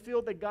be in the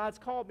field that God's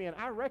called me in.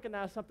 I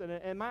recognize something.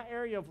 In my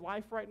area of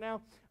life right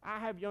now, I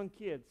have young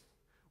kids.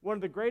 One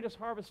of the greatest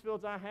harvest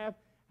fields I have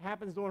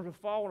happens during the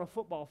fall on a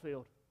football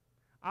field.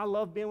 I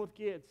love being with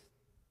kids.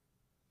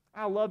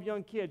 I love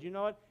young kids. You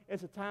know what?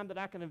 It's a time that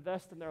I can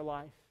invest in their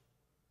life.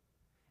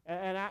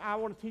 And I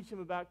want to teach them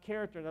about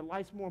character, and that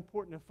life's more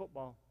important than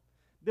football.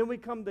 Then we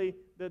come the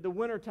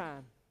winter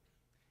time.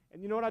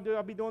 And you know what I do?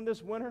 I'll be doing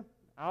this winter.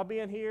 I'll be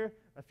in here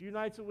a few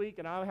nights a week,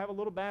 and I'll have a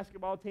little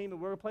basketball team,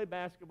 and we're going to play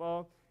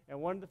basketball. And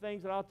one of the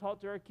things that I'll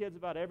talk to our kids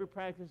about every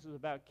practice is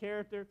about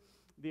character,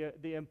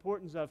 the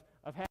importance of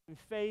having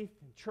faith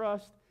and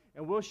trust,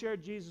 and we'll share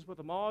Jesus with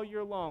them all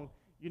year long.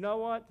 You know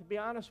what? To be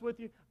honest with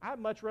you, I'd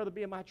much rather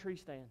be in my tree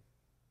stand.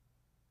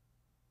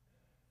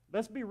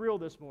 Let's be real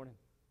this morning.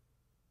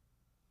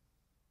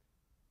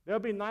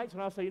 There'll be nights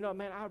when I'll say, you know,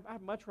 man,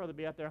 I'd much rather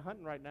be out there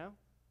hunting right now.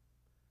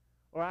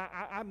 Or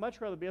I'd much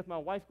rather be with my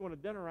wife going to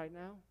dinner right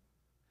now.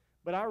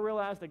 But I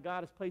realize that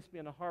God has placed me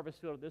in a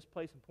harvest field at this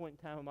place and point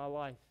in time in my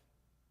life.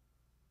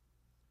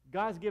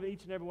 God's given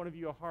each and every one of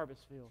you a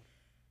harvest field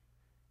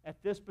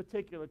at this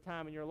particular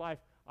time in your life.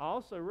 I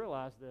also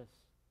realize this.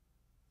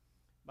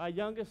 My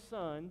youngest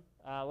son,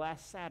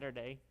 last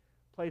Saturday,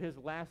 played his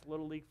last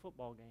Little League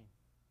football game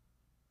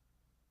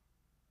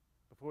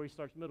before he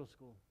starts middle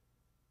school.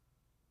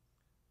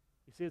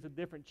 You see, it's a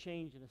different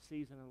change in a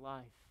season in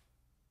life.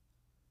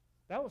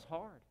 That was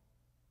hard.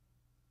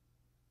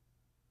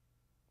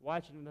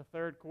 Watching in the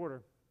third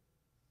quarter,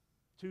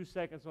 2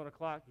 seconds on the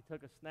clock. He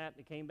took a snap, and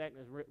he came back, and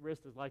his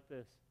wrist is like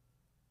this.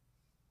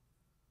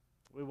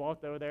 We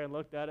walked over there and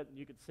looked at it, and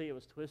you could see it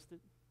was twisted.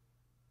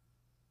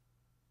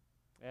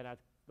 And I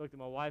looked at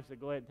my wife and said,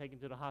 go ahead and take him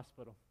to the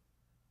hospital.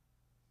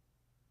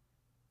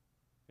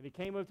 And he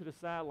came over to the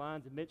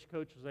sidelines, and Mitch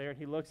coach was there, and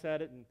he looks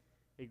at it, and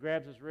he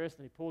grabs his wrist,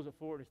 and he pulls it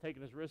forward, and he's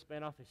taking his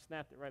wristband off, and he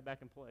snapped it right back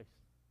in place.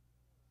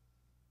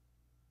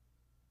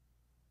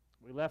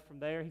 We left from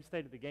there. He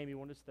stayed at the game he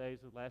wanted to stay. It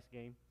was the last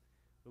game.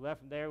 We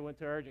left from there. We went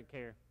to urgent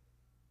care.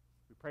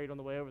 We prayed on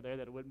the way over there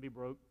that it wouldn't be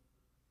broke.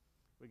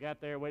 We got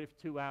there, waited for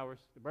 2 hours.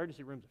 The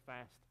emergency rooms are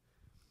fast.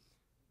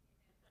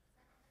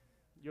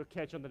 You'll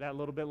catch on to that a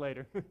little bit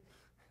later.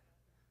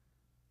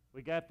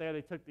 We got there.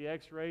 They took the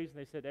x-rays, and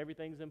they said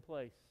everything's in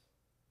place.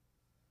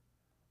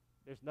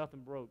 There's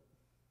nothing broke.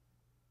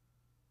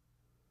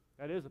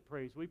 That is a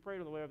praise. We prayed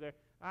on the way over there.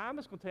 I'm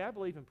just going to tell you, I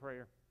believe in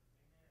prayer.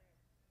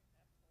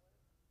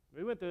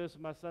 We went through this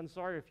with my son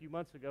Sawyer a few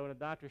months ago, and a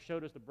doctor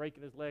showed us the break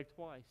in his leg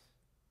twice.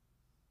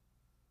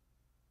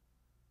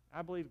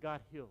 I believe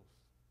God heals.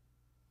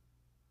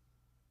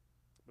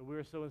 But we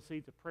were sowing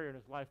seeds of prayer in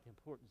his life, the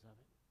importance of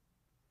it.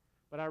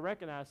 But I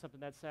recognized something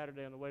that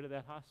Saturday on the way to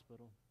that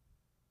hospital.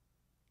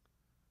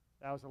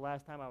 That was the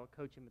last time I would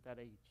coach him at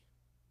that age.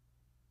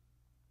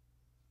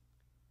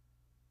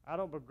 I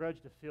don't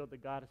begrudge the field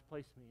that God has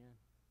placed me in.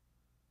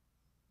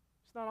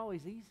 It's not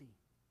always easy.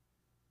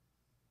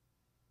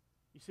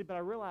 You see, but I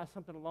realized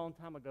something a long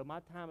time ago.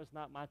 My time is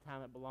not my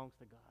time. It belongs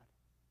to God.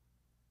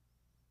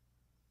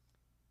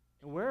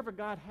 And wherever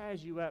God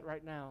has you at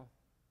right now,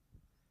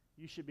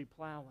 you should be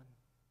plowing.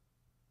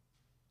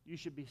 You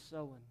should be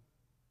sowing.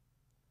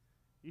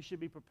 You should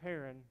be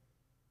preparing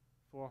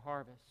for a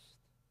harvest.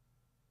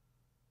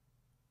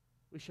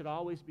 We should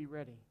always be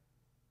ready.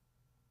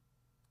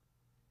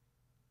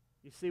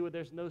 You see, where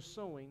there's no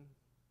sowing,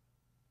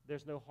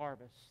 there's no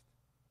harvest.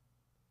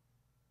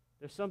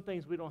 There's some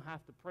things we don't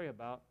have to pray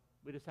about.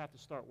 We just have to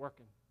start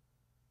working.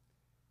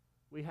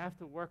 We have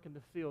to work in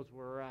the fields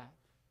where we're at.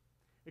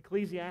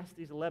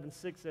 Ecclesiastes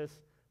 11:6 says,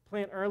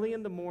 plant early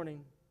in the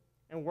morning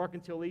and work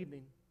until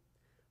evening,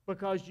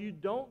 because you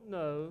don't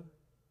know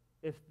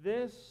if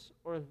this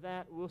or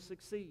that will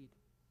succeed.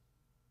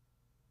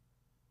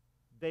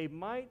 They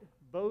might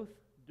both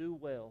do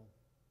well.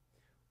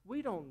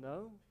 We don't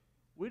know.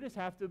 We just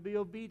have to be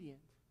obedient.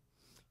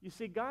 You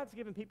see, God's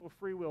given people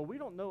free will. We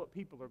don't know what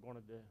people are going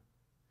to do.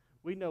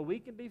 We know we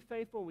can be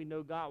faithful. We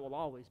know God will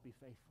always be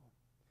faithful.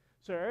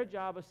 So our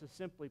job is to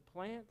simply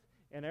plant,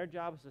 and our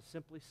job is to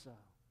simply sow.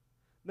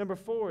 Number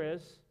 4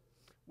 is,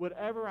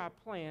 whatever I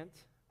plant,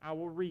 I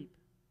will reap.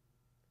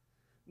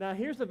 Now,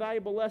 here's the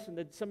valuable lesson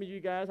that some of you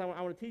guys, I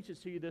want to teach this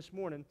to you this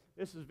morning.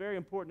 This is very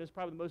important. It's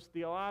probably the most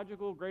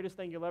theological, greatest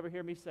thing you'll ever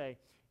hear me say.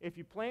 If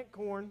you plant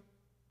corn,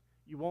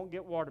 you won't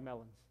get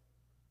watermelons.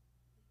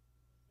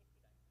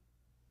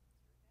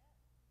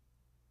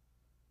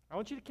 I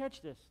want you to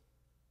catch this.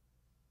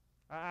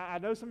 I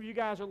know some of you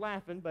guys are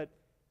laughing, but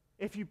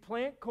if you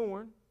plant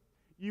corn,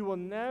 you will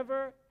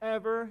never,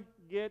 ever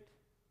get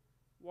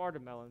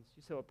watermelons.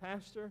 You say, well,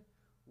 Pastor,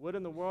 what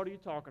in the world are you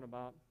talking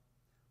about?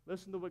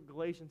 Listen to what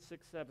Galatians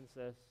 6:7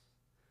 says.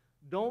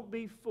 Don't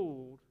be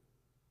fooled.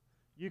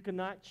 You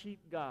cannot cheat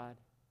God.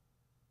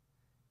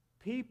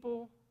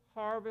 People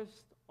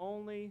harvest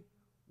only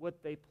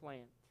what they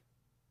plant.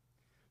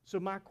 So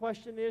my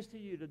question is to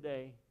you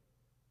today,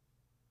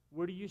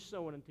 what are you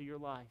sowing into your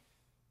life?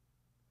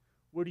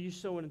 What are you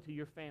sowing into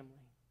your family?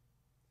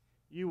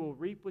 You will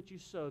reap what you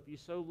sow. If you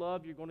sow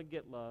love, you're going to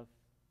get love.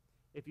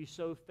 If you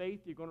sow faith,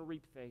 you're going to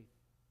reap faith.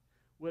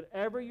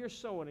 Whatever you're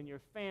sowing in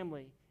your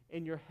family,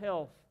 in your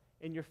health,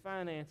 in your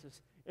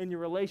finances, in your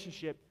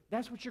relationship,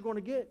 that's what you're going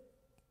to get.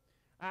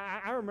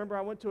 I remember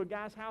I went to a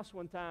guy's house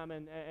one time,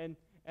 and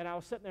I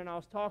was sitting there and I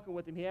was talking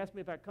with him. He asked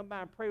me if I'd come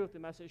by and pray with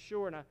him. I said,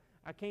 sure, and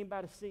I came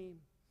by to see him.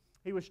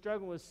 He was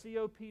struggling with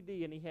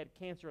COPD, and he had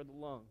cancer of the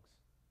lungs.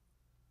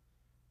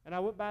 And I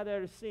went by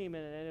there to see him,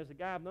 and there's a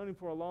guy I've known him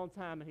for a long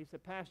time, and he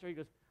said, Pastor, he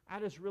goes, I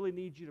just really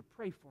need you to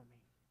pray for me.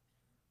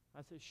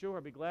 I said, sure,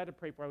 I'd be glad to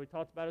pray for you. We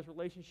talked about his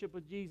relationship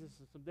with Jesus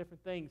and some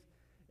different things.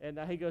 And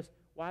he goes,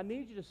 well, I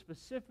need you to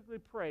specifically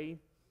pray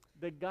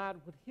that God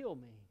would heal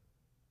me.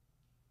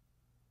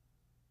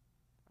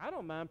 I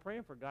don't mind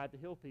praying for God to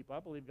heal people. I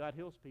believe God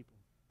heals people.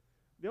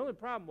 The only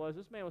problem was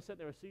this man was sitting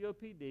there with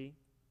COPD.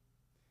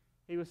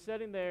 He was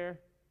sitting there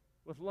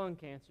with lung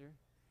cancer,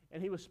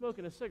 and he was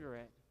smoking a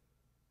cigarette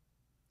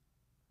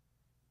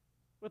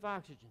with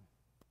oxygen.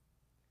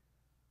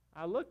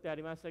 I looked at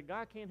him. I said,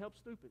 God can't help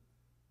stupid.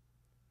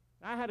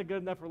 I had a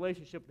good enough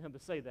relationship with him to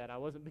say that. I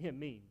wasn't being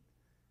mean.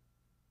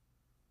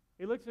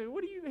 He looked at me,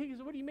 he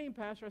said, what do you mean,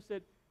 Pastor? I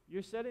said,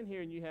 you're sitting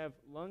here and you have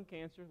lung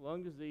cancer,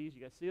 lung disease,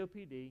 you got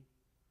COPD.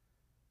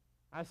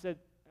 I said,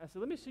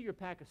 let me see your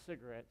pack of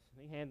cigarettes.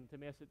 And he handed them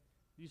to me. I said,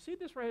 do you see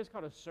this right here? It's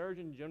called a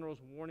Surgeon General's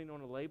warning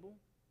on a label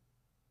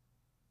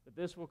that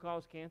this will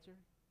cause cancer.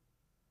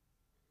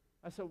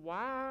 I said,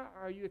 why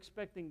are you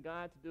expecting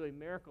God to do a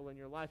miracle in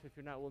your life if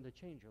you're not willing to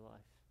change your life,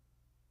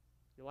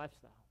 your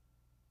lifestyle?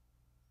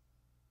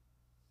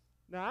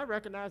 Now, I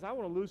recognize I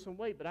want to lose some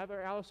weight, but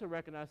I also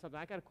recognize something.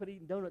 I got to quit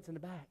eating donuts in the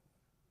back.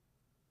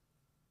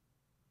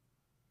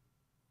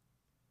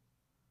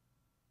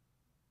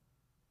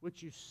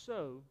 What you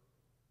sow,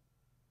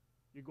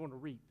 you're going to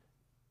reap.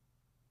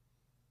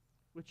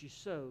 What you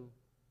sow,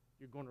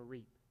 you're going to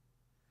reap.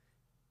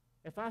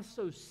 If I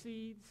sow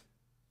seeds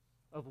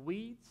of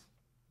weeds,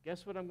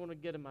 guess what I'm going to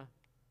get in my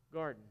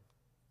garden?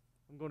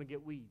 I'm going to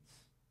get weeds.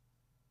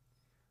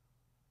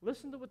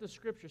 Listen to what the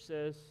Scripture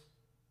says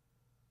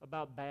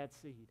about bad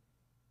seed.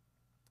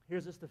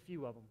 Here's just a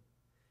few of them.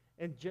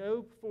 In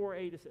Job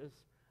 4:8 it says,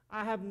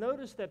 I have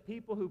noticed that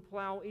people who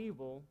plow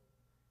evil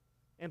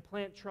and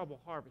plant trouble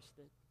harvest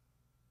it.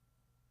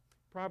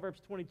 Proverbs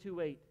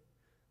 22:8,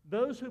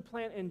 those who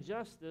plant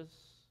injustice,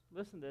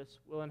 listen to this,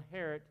 will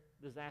inherit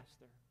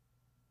disaster.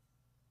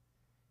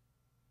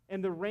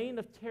 And the reign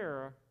of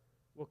terror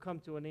will come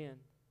to an end.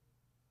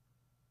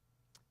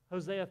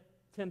 Hosea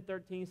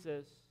 10:13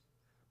 says,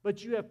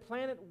 but you have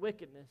planted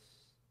wickedness,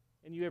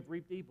 and you have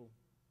reaped evil.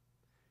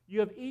 You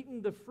have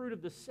eaten the fruit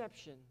of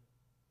deception,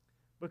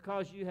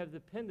 because you have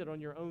depended on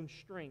your own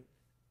strength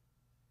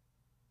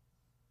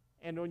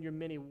and on your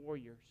many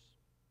warriors.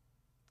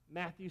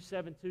 Matthew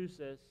 7:2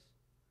 says,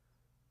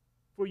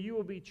 for you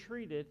will be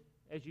treated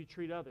as you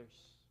treat others.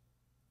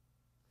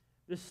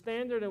 The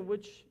standard in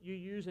which you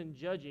use in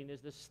judging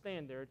is the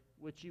standard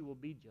which you will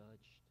be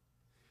judged.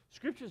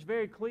 Scripture is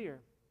very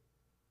clear.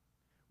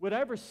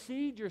 Whatever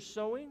seed you're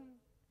sowing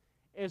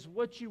is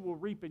what you will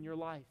reap in your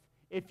life.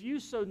 If you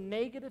sow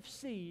negative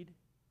seed,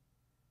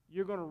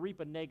 you're going to reap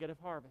a negative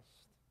harvest.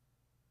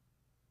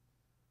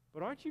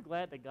 But aren't you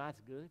glad that God's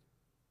good?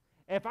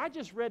 If I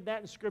just read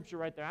that in Scripture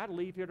right there, I'd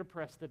leave here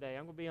depressed today.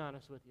 I'm going to be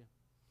honest with you.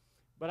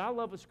 But I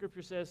love what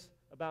Scripture says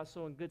about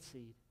sowing good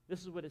seed.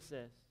 This is what it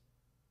says.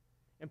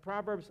 In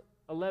Proverbs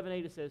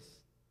 11:8 it says,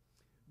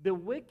 the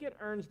wicked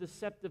earns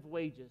deceptive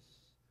wages,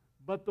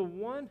 but the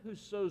one who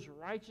sows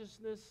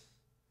righteousness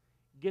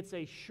gets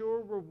a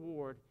sure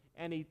reward,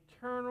 an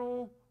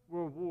eternal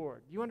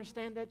reward. Do you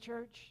understand that,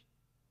 church?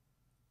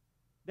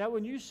 That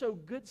when you sow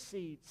good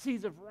seeds,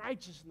 seeds of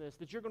righteousness,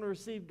 that you're going to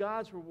receive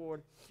God's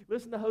reward.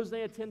 Listen to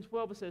Hosea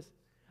 10:12. It says,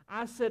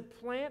 I said,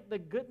 plant the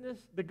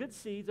good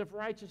seeds of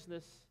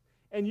righteousness,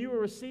 and you will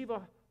receive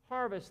a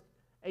harvest,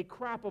 a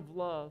crop of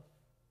love.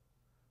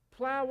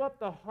 Plow up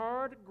the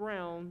hard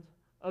ground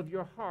of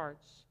your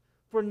hearts,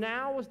 for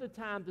now is the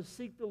time to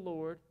seek the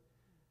Lord,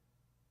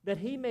 that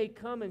he may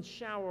come and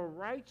shower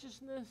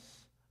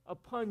righteousness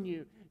upon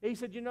you. He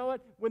said, you know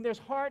what? When there's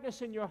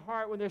hardness in your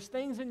heart, when there's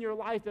things in your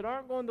life that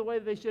aren't going the way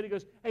that they should, he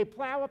goes, hey,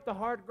 plow up the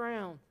hard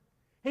ground.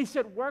 He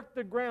said, work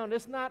the ground.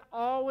 It's not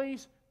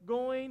always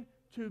going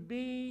to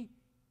be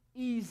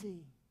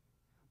easy.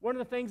 One of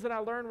the things that I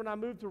learned when I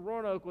moved to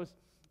Roanoke was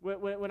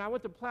when I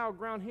went to plow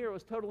ground here, it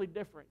was totally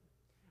different.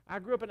 I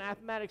grew up in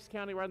Appomattox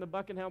County right in the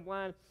Buckingham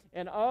line,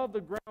 and all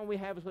the ground we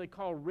have is what they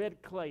call red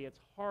clay. It's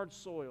hard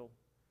soil.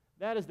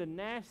 That is the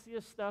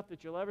nastiest stuff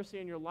that you'll ever see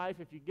in your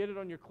life. If you get it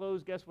on your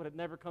clothes, guess what? It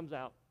never comes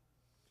out.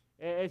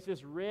 It's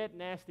just red,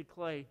 nasty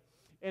clay.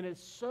 And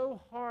it's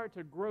so hard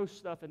to grow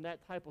stuff in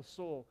that type of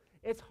soil.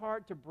 It's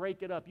hard to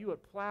break it up. You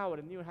would plow it,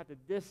 and you would have to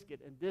disc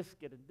it and disc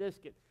it and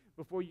disc it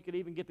before you could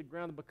even get the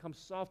ground to become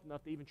soft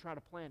enough to even try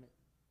to plant it.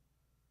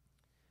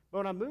 But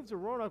when I moved to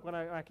Roanoke, when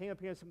I came up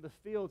here in some of the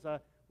fields, when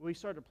we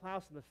started to plow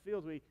some of the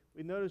fields, we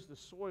noticed the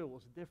soil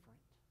was different.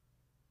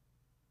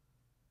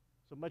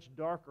 It's a much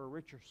darker,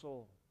 richer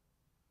soil.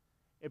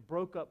 It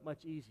broke up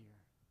much easier.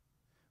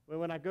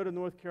 When I go to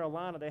North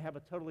Carolina, they have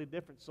a totally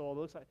different soil. It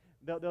looks like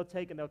they'll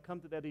take and they'll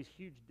come to these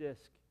huge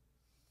discs.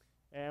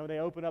 And when they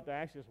open up, they're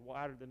actually just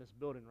wider than this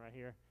building right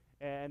here.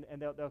 And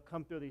they'll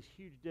come through these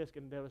huge discs,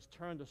 and they'll just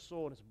turn the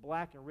soil, and it's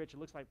black and rich. It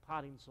looks like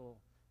potting soil.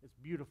 It's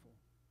beautiful.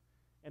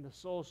 And the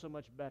soil is so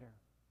much better.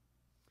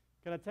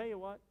 Can I tell you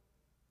what?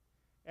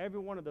 Every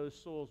one of those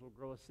soils will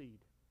grow a seed.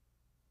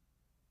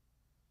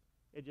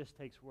 It just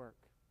takes work.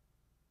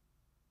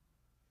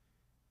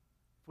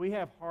 If we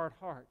have hard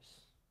hearts,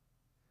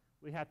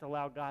 we have to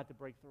allow God to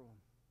break through them.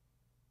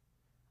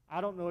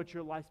 I don't know what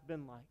your life's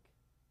been like.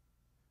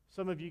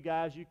 Some of you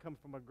guys, you come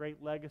from a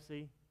great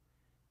legacy,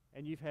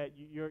 and you've had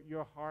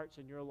your hearts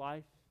and your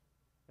life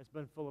has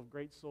been full of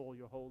great soil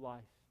your whole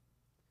life.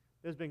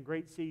 There's been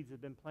great seeds that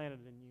have been planted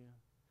in you.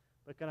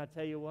 But can I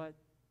tell you what?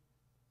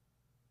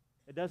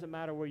 It doesn't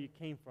matter where you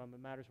came from.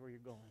 It matters where you're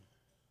going.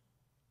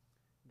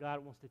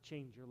 God wants to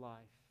change your life.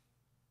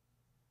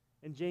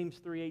 In James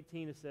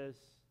 3:18 it says,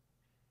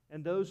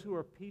 and those who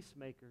are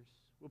peacemakers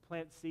will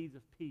plant seeds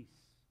of peace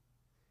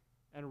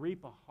and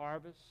reap a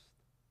harvest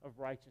of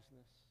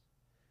righteousness.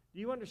 Do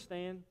you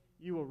understand?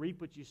 You will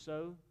reap what you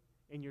sow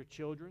in your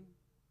children,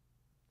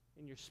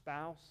 in your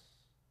spouse,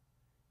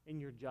 in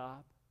your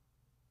job.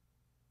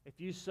 If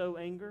you sow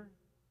anger,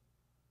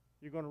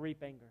 you're going to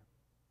reap anger.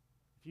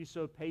 If you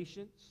sow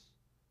patience,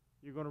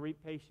 you're going to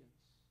reap patience.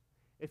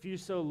 If you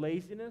sow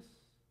laziness,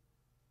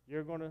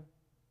 you're going to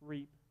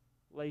reap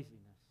laziness.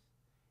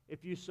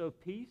 If you sow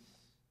peace,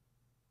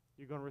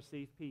 you're going to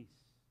receive peace.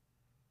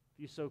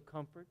 If you sow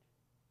comfort,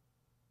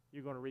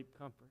 you're going to reap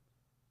comfort.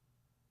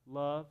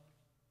 Love,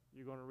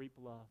 you're going to reap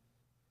love.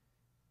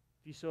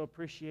 If you sow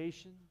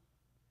appreciation,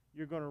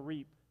 you're going to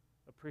reap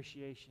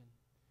appreciation.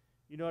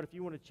 You know what? If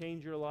you want to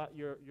change your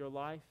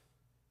life,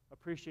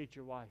 appreciate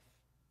your wife.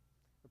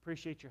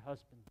 Appreciate your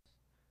husband.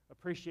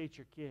 Appreciate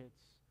your kids.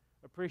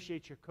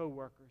 Appreciate your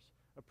coworkers.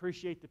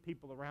 Appreciate the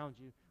people around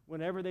you.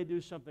 Whenever they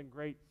do something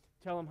great,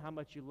 tell them how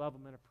much you love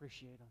them and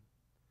appreciate them.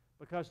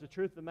 Because the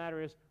truth of the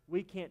matter is,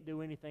 we can't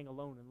do anything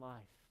alone in life.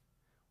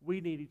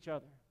 We need each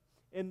other.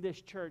 In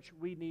this church,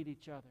 we need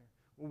each other.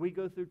 When we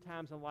go through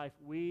times in life,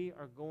 we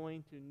are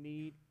going to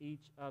need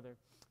each other.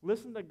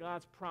 Listen to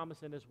God's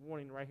promise in His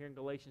warning right here in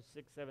Galatians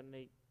 6, 7, and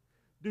 8.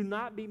 Do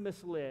not be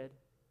misled.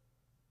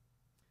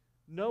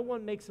 No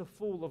one makes a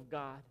fool of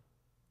God.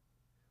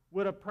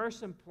 What a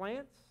person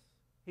plants,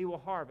 he will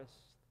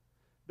harvest.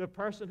 The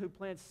person who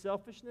plants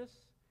selfishness,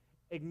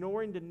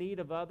 ignoring the need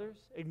of others,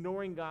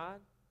 ignoring God,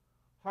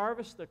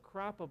 harvests the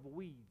crop of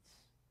weeds.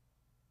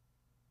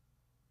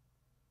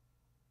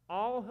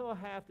 All he'll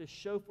have to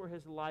show for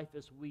his life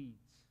is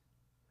weeds.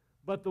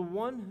 But the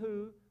one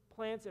who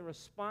plants in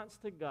response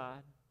to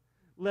God,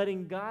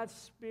 letting God's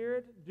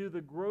Spirit do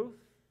the growth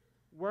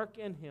work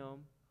in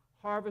him,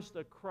 harvests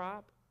a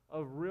crop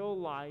of real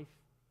life,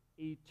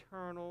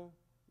 eternal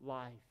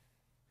life.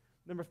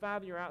 Number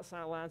 5 in your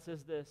outside line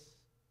says this: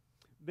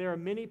 there are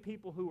many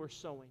people who are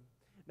sowing.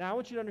 Now, I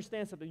want you to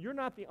understand something. You're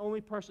not the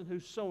only person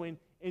who's sowing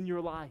in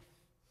your life.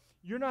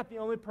 You're not the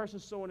only person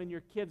sowing in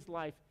your kid's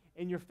life,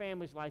 in your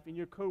family's life, in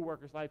your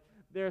co-worker's life.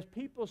 There's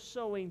people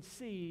sowing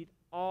seed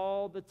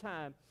all the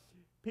time.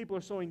 People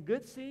are sowing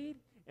good seed,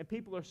 and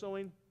people are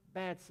sowing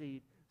bad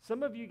seed.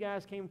 Some of you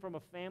guys came from a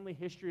family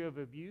history of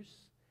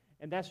abuse,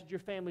 and that's what your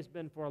family's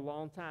been for a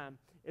long time.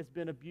 It's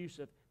been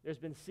abusive. There's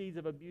been seeds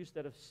of abuse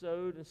that have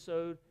sowed and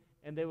sowed,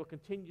 and they will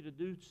continue to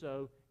do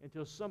so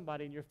until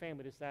somebody in your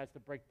family decides to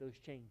break those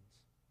chains.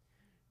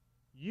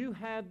 You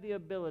have the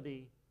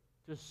ability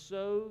to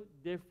sow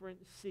different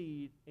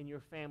seed in your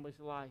family's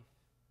life.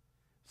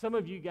 Some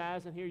of you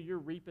guys in here, you're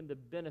reaping the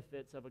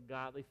benefits of a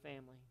godly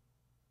family.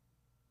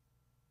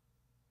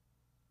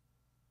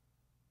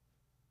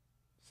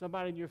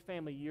 Somebody in your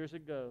family years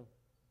ago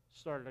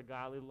started a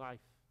godly life,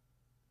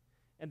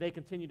 and they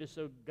continue to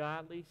sow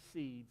godly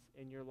seeds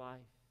in your life.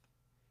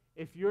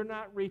 If you're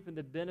not reaping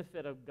the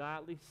benefit of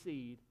godly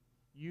seed,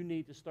 you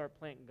need to start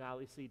planting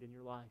godly seed in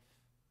your life.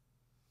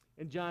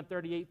 In John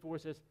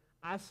 38:4 says,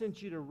 I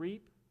sent you to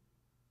reap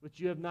what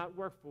you have not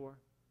worked for.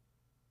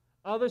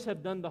 Others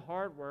have done the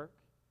hard work,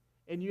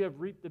 and you have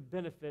reaped the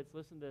benefits,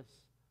 listen to this,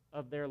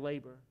 of their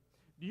labor.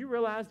 Do you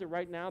realize that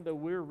right now that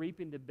we're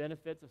reaping the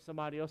benefits of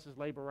somebody else's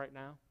labor right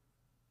now?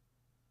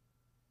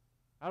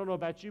 I don't know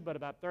about you, but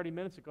about 30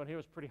 minutes ago in here it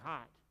was pretty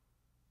hot.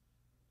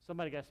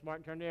 Somebody got smart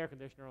and turned the air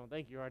conditioner on.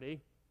 Thank you,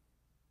 RD.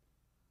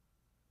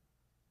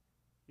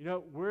 You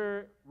know,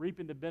 we're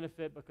reaping the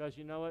benefit because,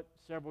 you know what,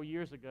 several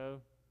years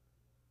ago,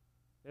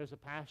 there's a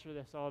pastor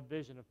that saw a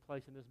vision of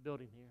placing this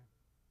building here.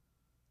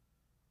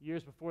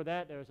 Years before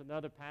that, there was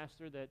another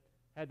pastor that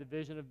had the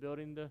vision of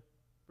building the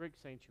brick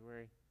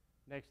sanctuary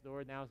next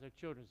door. Now it's their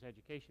children's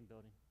education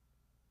building.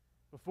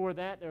 Before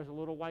that, there was a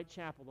little white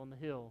chapel on the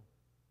hill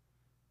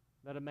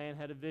that a man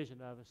had a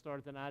vision of and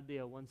started an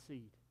idea, one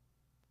seed.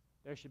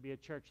 There should be a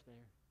church there.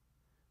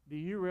 Do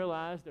you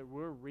realize that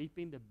we're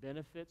reaping the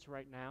benefits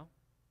right now?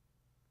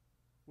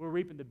 We're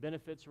reaping the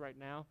benefits right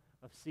now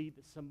of seed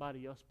that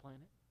somebody else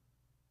planted.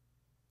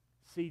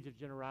 Seeds of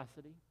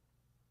generosity.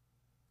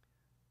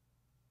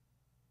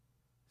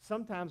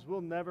 Sometimes we'll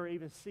never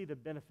even see the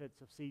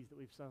benefits of seeds that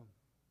we've sown.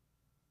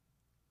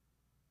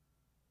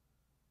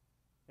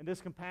 In this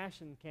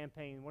compassion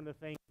campaign, one of the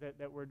things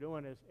that we're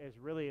doing is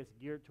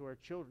geared to our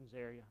children's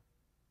area.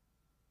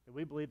 That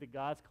we believe that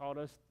God's called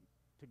us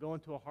to go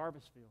into a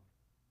harvest field.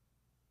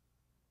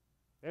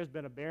 There's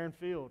been a barren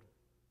field.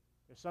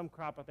 There's some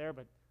crop out there,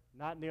 but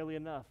not nearly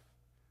enough.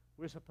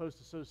 We're supposed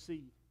to sow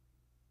seed.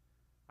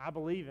 I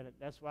believe in it.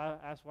 That's why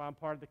I'm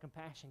part of the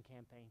compassion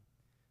campaign.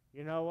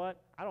 You know what?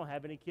 I don't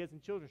have any kids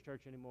in children's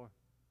church anymore.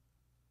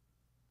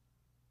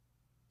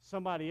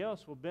 Somebody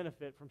else will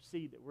benefit from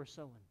seed that we're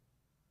sowing.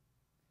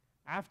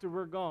 After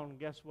we're gone,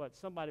 guess what?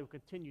 Somebody will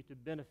continue to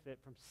benefit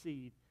from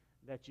seed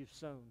that you've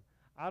sown.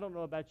 I don't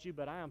know about you,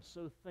 but I am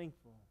so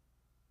thankful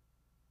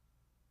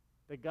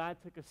that God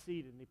took a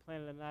seed and He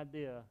planted an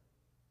idea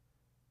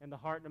in the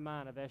heart and the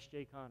mind of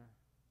S.J. Connor.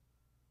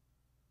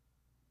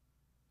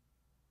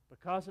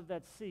 Because of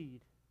that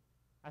seed,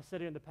 I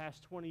sat here in the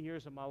past 20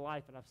 years of my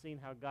life, and I've seen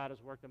how God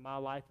has worked in my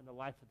life and the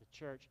life of the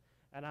church,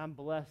 and I'm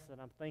blessed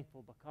and I'm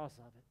thankful because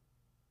of it.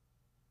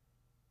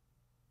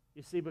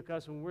 You see,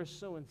 because when we're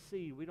sowing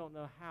seed, we don't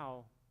know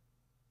how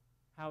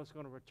it's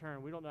going to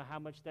return. We don't know how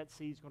much that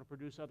seed is going to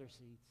produce other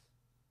seeds.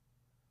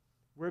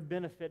 We're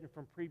benefiting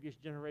from previous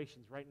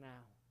generations right now.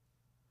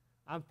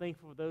 I'm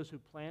thankful for those who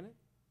planted.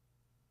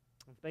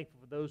 I'm thankful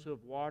for those who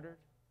have watered,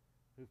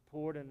 who've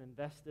poured and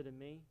invested in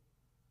me.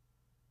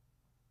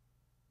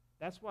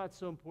 That's why it's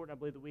so important, I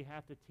believe, that we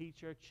have to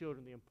teach our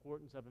children the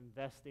importance of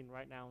investing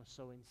right now in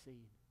sowing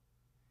seed.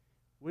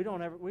 We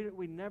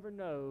never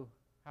know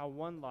how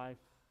one life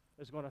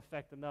is going to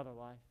affect another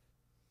life.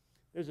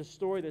 There's a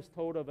story that's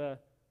told of a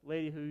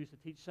lady who used to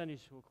teach Sunday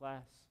school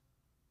class.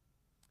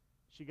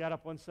 She got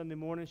up one Sunday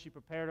morning, she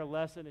prepared her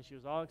lesson, and she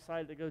was all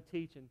excited to go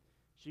teach. And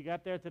she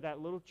got there to that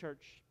little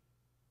church.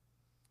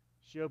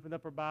 She opened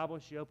up her Bible,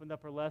 she opened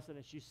up her lesson,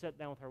 and she sat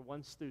down with her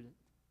one student.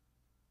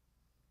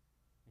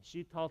 And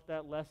she taught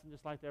that lesson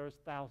just like there was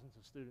thousands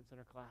of students in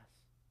her class.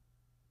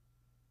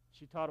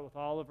 She taught it with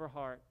all of her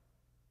heart.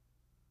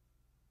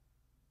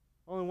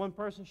 Only one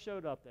person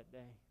showed up that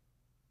day.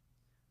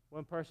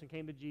 One person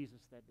came to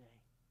Jesus that day.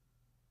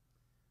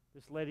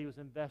 This lady was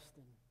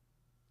investing.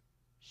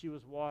 She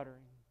was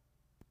watering.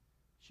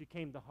 She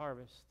came to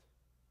harvest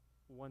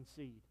one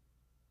seed.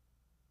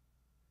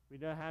 We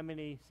know how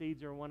many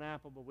seeds are in one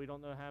apple, but we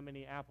don't know how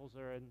many apples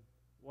are in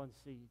one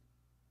seed.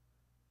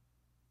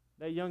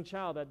 That young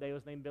child that day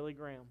was named Billy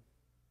Graham.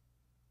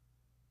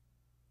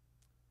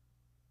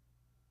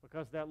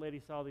 Because that lady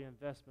saw the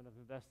investment of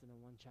investing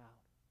in one child.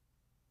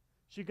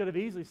 She could have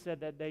easily said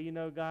that day, you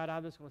know, God,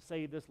 I'm just going to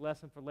save this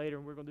lesson for later,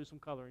 and we're going to do some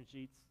coloring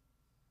sheets.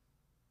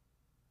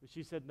 But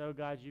she said, no,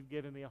 God, you've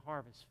given me a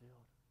harvest field.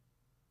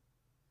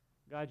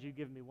 God, you've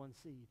given me one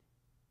seed.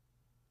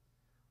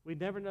 We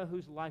never know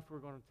whose life we're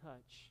going to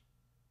touch.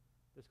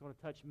 That's going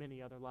to touch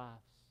many other lives.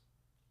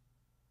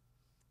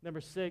 Number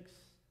 6,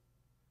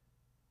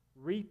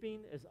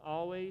 reaping is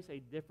always a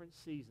different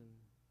season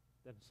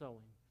than sowing.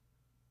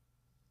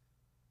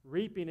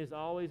 Reaping is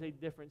always a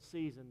different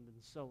season than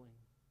sowing.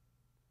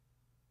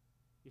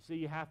 You see,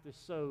 you have to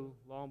sow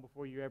long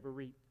before you ever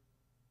reap.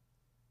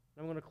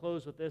 I'm going to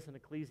close with this in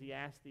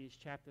Ecclesiastes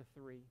chapter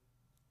 3.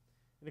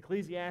 In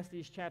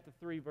Ecclesiastes chapter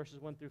 3,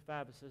 verses 1 through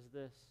 5, it says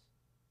this: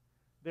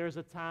 there's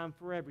a time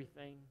for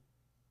everything,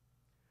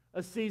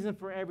 a season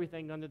for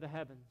everything under the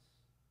heavens,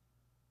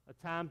 a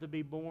time to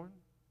be born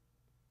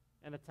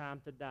and a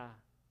time to die.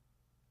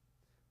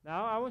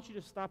 Now, I want you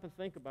to stop and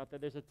think about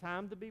that. There's a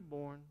time to be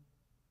born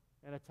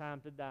and a time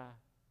to die.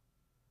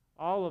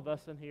 All of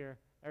us in here,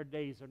 our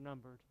days are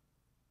numbered.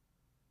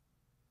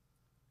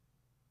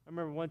 I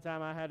remember one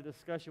time I had a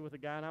discussion with a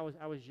guy, and I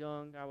was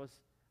young.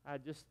 I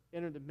just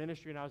entered the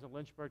ministry, and I was in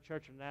Lynchburg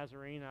Church of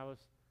Nazarene. I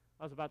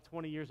was about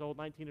 20 years old,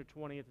 19 or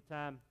 20 at the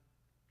time.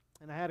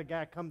 And I had a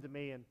guy come to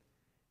me,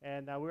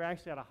 and we were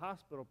actually at a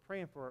hospital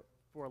praying for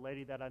a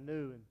lady that I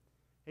knew. And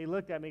he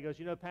looked at me and goes,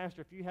 you know,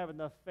 Pastor, if you have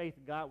enough faith,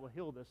 God will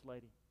heal this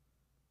lady.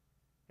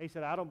 He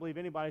said, I don't believe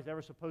anybody's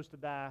ever supposed to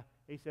die.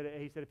 He said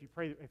if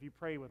you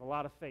pray with a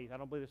lot of faith, I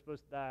don't believe they're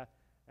supposed to die.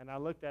 And I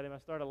looked at him, I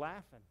started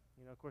laughing.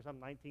 You know, of course, I'm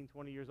 19,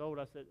 20 years old.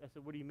 I said,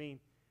 what do you mean?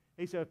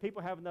 He said, if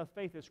people have enough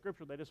faith in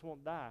Scripture, they just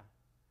won't die.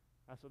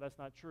 I said, that's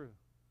not true.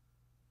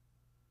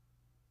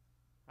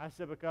 I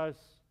said, because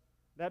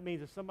that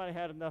means if somebody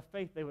had enough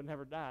faith, they would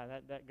never die.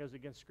 That goes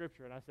against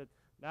Scripture. And I said,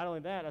 not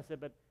only that, I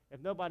said, but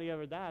if nobody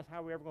ever dies,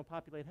 how are we ever going to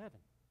populate heaven?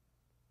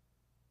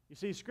 You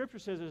see, Scripture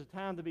says there's a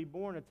time to be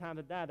born and a time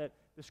to die. That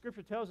the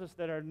Scripture tells us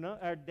that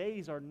our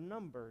days are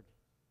numbered.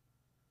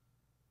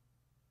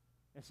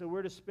 And so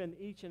we're to spend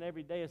each and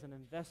every day as an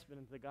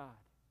investment into God.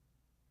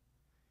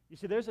 You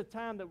see, there's a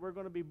time that we're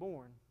going to be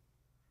born,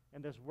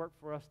 and there's work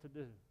for us to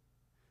do.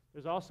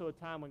 There's also a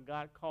time when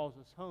God calls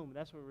us home, and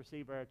that's when we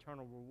receive our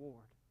eternal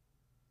reward.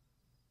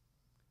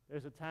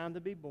 There's a time to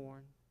be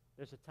born.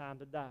 There's a time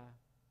to die.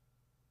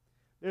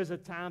 There's a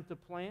time to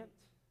plant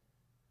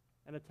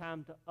and a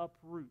time to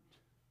uproot.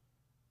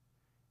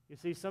 You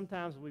see,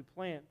 sometimes when we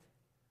plant,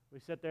 we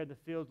sit there and the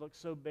fields look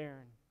so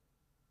barren.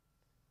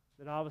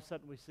 Then all of a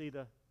sudden we see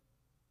the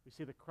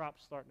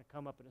crops starting to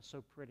come up, and it's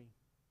so pretty.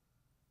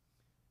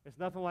 It's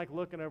nothing like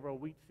looking over a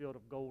wheat field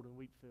of gold and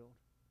wheat field,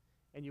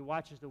 and you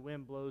watch as the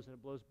wind blows, and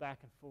it blows back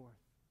and forth.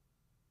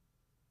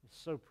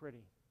 It's so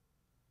pretty.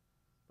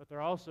 But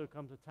there also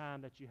comes a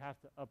time that you have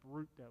to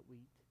uproot that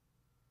wheat.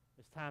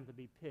 It's time to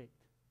be picked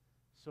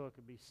so it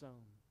can be sown.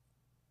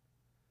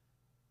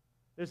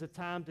 There's a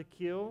time to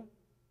kill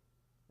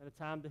and a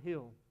time to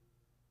heal.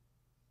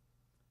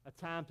 A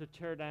time to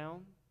tear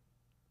down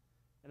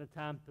and a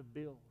time to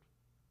build.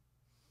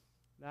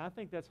 Now, I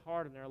think that's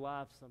hard in our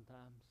lives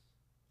sometimes.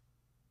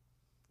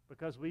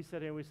 Because we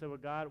sit here and we say, well,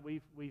 God,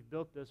 we've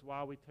built this. Why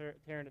are we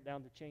tearing it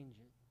down to change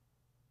it?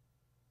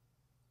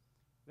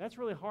 That's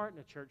really hard in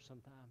a church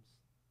sometimes.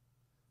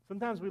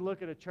 Sometimes we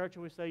look at a church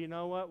and we say, you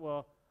know what,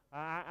 well,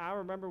 I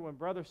remember when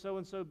brother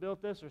so-and-so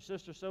built this or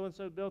sister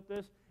so-and-so built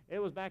this. It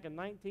was back in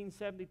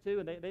 1972,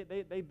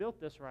 and they built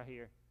this right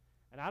here.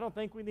 And I don't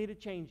think we need to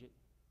change it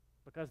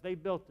because they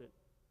built it.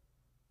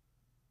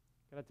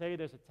 Can I tell you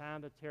there's a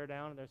time to tear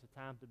down and there's a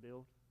time to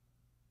build?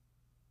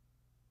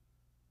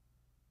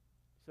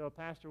 So,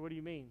 Pastor, what do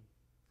you mean?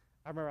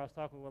 I remember I was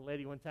talking with one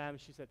lady one time,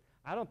 and she said,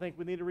 I don't think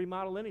we need to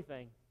remodel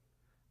anything.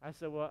 I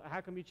said, well,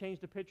 how come you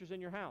changed the pictures in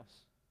your house?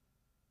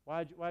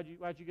 Why'd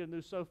you get a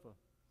new sofa?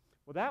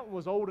 Well, that one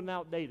was old and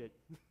outdated.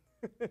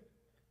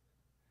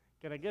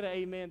 Can I get an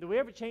amen? Do we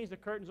ever change the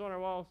curtains on our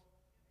walls?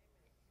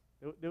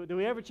 Do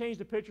we ever change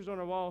the pictures on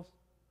our walls?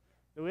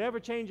 Do we ever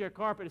change our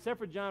carpet, except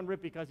for John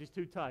Rippey because he's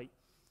too tight?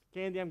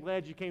 Candy, I'm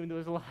glad you came into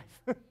his life.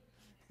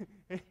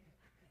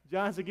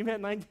 John said, give me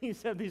that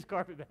 1970s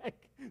carpet back,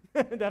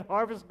 that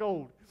harvest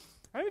gold.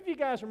 How many of you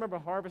guys remember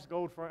Harvest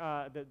Gold, for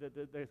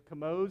the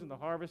commodes and the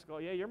Harvest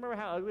Gold? Yeah, you remember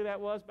how ugly that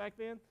was back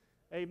then?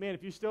 Amen.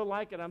 If you still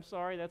like it, I'm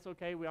sorry. That's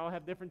okay. We all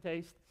have different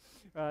tastes.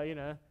 I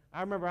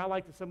remember I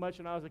liked it so much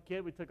when I was a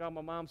kid, we took all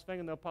my mom's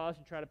fingernail polish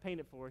and tried to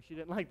paint it for her. She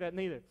didn't like that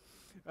neither.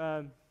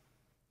 That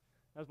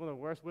was one of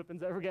the worst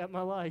whippings I ever got in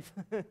my life.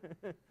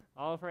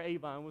 All of her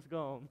Avon was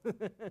gone.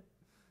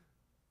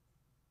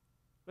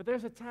 But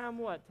there's a time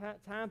what?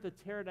 Time to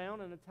tear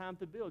down and a time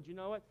to build. You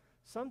know what?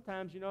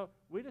 Sometimes,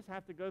 we just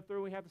have to go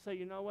through. We have to say,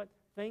 you know what?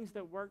 Things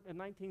that worked in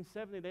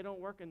 1970, they don't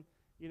work in,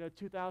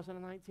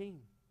 2019.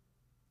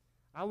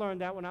 I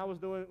learned that when I was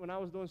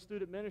doing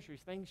student ministries.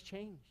 Things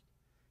changed.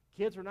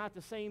 Kids are not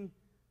the same.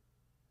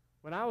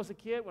 When I was a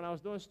kid, when I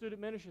was doing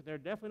student ministries, they're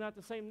definitely not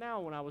the same now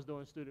when I was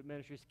doing student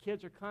ministries.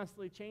 Kids are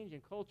constantly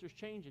changing. Culture's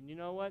changing. You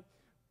know what?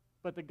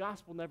 But the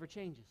gospel never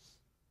changes.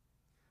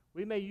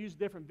 We may use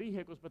different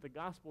vehicles, but the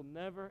gospel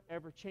never,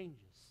 ever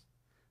changes.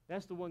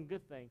 That's the one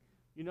good thing.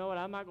 You know what?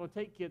 I'm not going to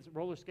take kids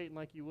roller skating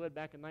like you would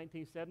back in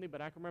 1970, but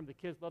I can remember the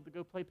kids loved to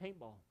go play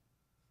paintball.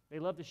 They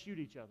loved to shoot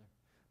each other.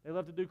 They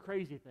loved to do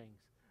crazy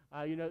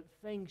things.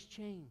 Things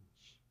change.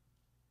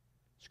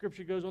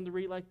 Scripture goes on to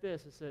read like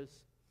this. It says,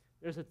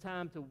 there's a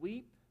time to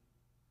weep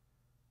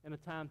and a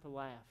time to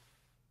laugh.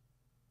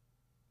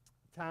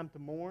 A time to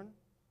mourn.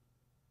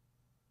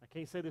 I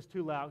can't say this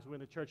too loud because we're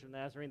in the Church of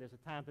Nazarene. There's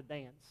a time to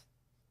dance.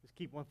 Just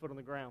keep one foot on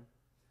the ground.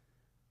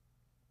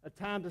 A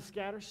time to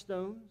scatter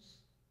stones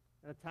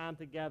and a time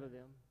to gather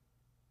them.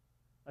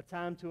 A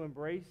time to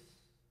embrace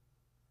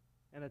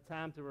and a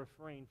time to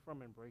refrain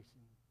from embracing.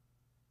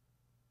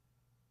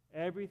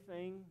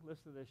 Everything,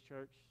 listen to this,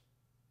 church,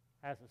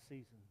 has a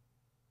season.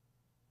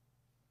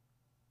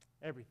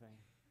 Everything.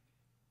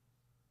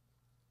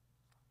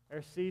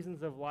 Our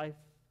seasons of life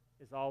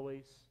is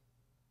always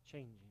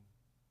changing.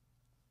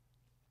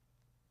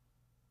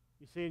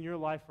 You see, in your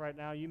life right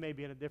now, you may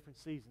be in a different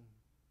season.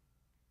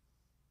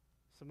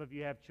 Some of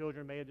you have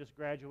children may have just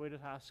graduated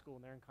high school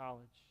and they're in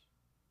college.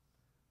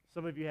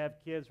 Some of you have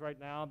kids right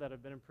now that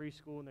have been in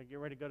preschool and they're getting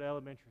ready to go to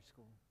elementary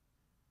school.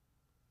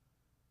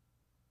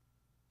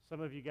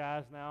 Some of you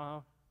guys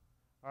now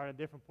are at a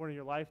different point in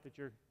your life that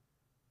your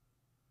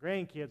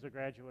grandkids are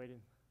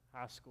graduating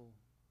high school.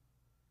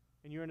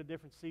 And you're in a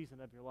different season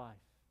of your life.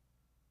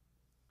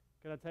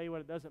 Can I tell you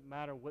what? It doesn't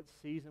matter what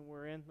season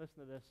we're in.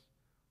 Listen to this.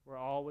 We're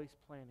always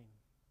planning.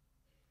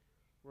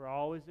 We're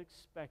always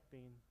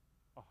expecting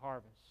a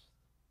harvest.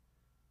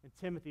 In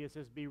Timothy, it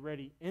says, be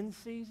ready in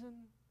season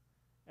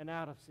and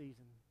out of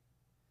season.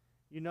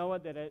 You know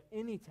what? That at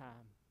any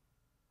time,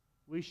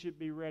 we should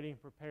be ready and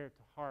prepared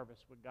to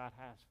harvest what God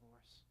has for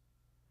us.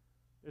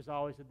 There's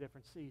always a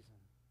different season.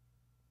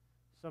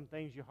 Some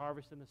things you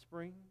harvest in the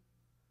spring.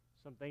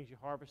 Some things you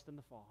harvest in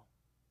the fall.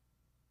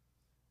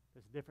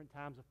 There's different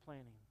times of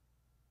planting.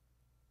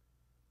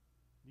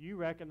 Do you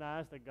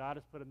recognize that God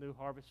has put a new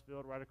harvest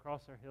field right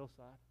across our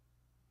hillside?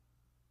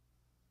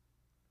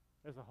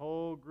 There's a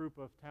whole group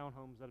of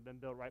townhomes that have been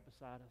built right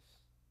beside us,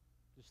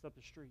 just up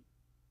the street.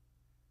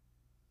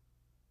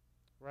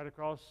 Right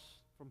across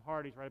from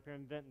Hardy's, right up here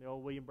in Denton, the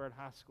old William Byrd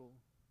High School.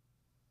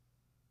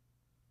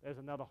 There's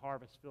another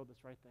harvest field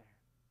that's right there.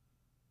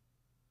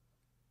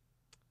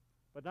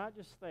 But not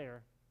just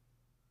there.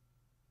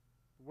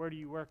 Where do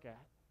you work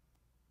at?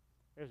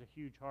 There's a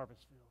huge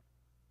harvest field.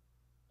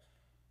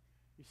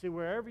 You see,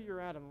 wherever you're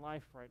at in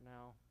life right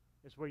now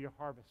is where your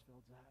harvest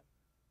field's at.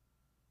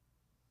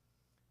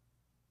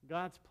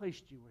 God's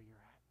placed you where you're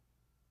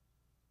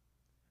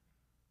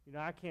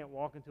at. I can't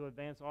walk into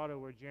Advanced Auto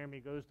where Jeremy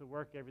goes to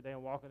work every day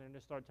and walk in there and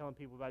just start telling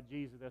people about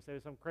Jesus. They'll say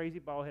there's some crazy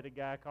bald-headed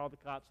guy, call the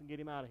cops and get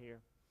him out of here.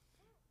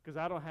 Because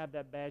I don't have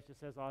that badge that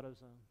says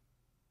AutoZone.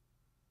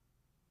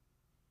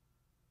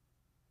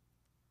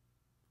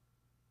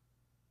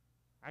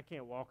 I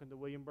can't walk into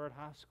William Byrd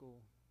High School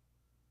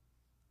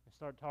and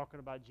start talking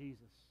about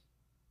Jesus.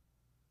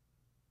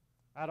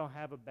 I don't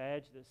have a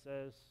badge that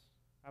says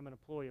I'm an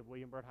employee of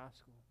William Byrd High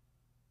School.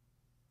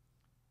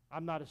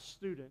 I'm not a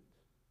student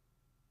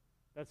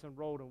that's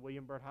enrolled in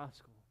William Byrd High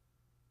School.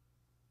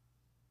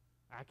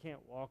 I can't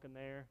walk in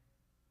there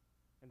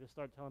and just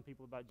start telling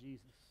people about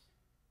Jesus.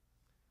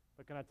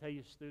 But can I tell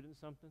you, students,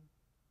 something?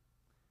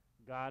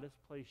 God has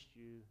placed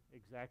you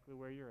exactly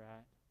where you're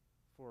at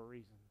for a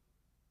reason.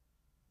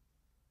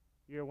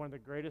 You're one of the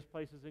greatest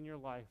places in your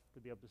life to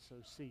be able to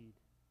sow seed.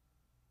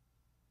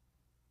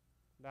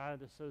 Not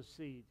only to sow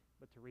seed,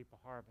 but to reap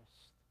a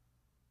harvest.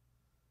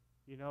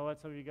 You know what?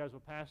 Some of you guys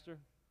will pastor.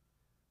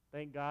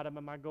 Thank God I'm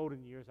in my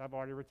golden years. I've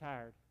already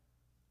retired.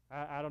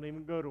 I don't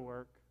even go to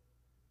work.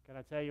 Can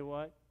I tell you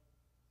what?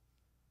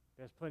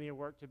 There's plenty of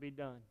work to be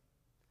done.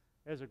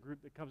 There's a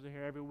group that comes in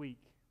here every week.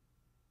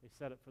 They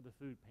set up for the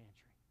food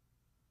pantry.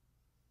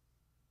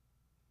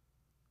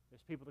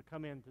 There's people that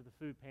come into the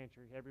food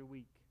pantry every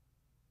week.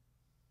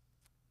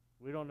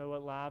 We don't know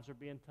what lives are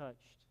being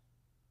touched,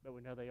 but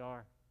we know they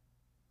are.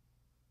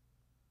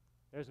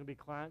 There's going to be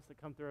clients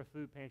that come through our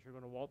food pantry are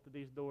going to walk through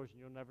these doors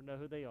and you'll never know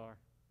who they are.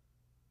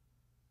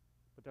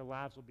 But their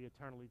lives will be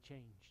eternally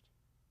changed.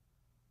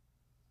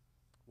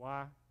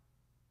 Why?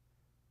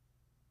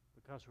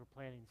 because we're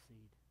planting seed.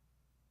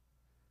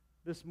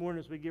 This morning,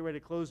 as we get ready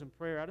to close in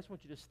prayer, I just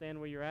want you to stand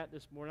where you're at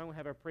this morning. I'm going to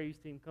have our praise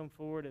team come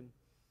forward, and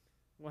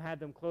we'll have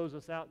them close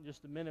us out in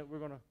just a minute. We're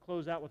going to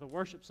close out with a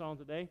worship song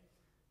today.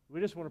 We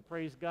just want to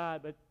praise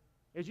God. But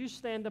as you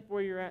stand up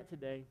where you're at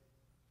today,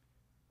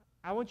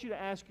 I want you to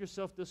ask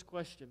yourself this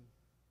question.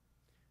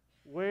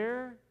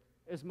 Where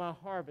is my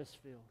harvest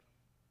field?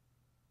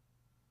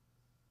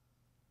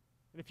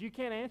 And if you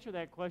can't answer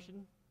that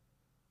question,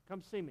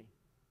 come see me.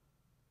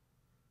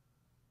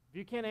 If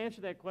you can't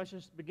answer that question,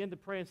 just begin to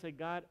pray and say,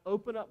 God,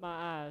 open up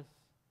my eyes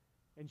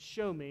and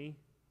show me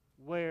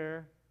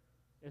where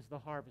is the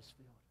harvest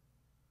field.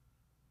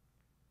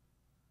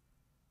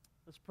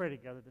 Let's pray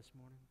together this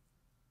morning.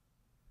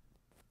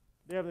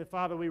 Dear Heavenly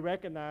Father, we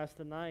recognize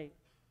tonight,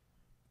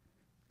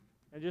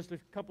 in just a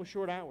couple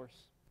short hours,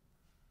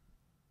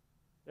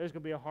 there's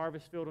going to be a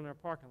harvest field in our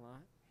parking lot.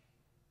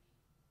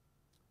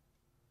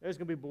 There's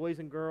going to be boys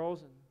and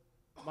girls and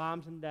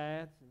moms and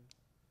dads,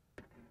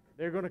 and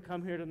they're going to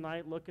come here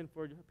tonight looking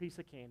for a piece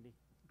of candy.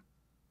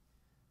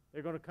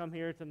 They're going to come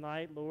here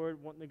tonight,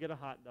 Lord, wanting to get a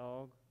hot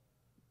dog.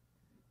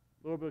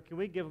 Lord, but can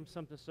we give them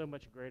something so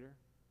much greater?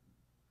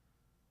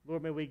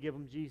 Lord, may we give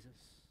them Jesus.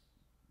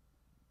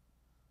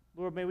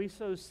 Lord, may we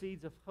sow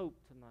seeds of hope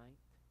tonight.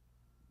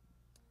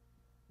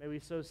 May we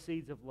sow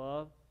seeds of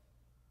love,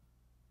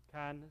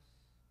 kindness,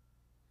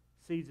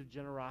 seeds of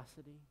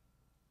generosity.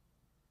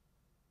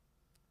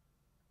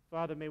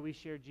 Father, may we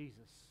share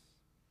Jesus.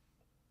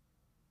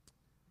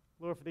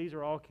 Lord, for these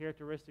are all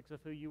characteristics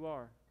of who you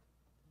are.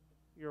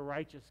 You're a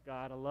righteous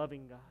God, a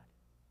loving God,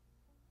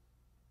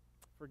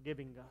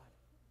 forgiving God.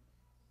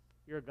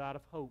 You're a God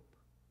of hope.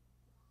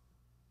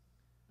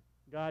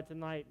 God,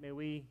 tonight, may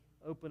we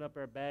open up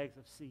our bags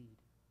of seed.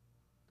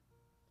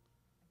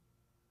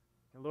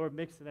 And Lord,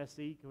 mixed in that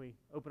seed, can we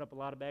open up a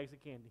lot of bags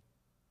of candy?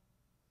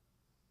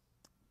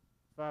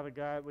 Father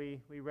God, we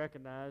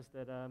recognize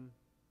that,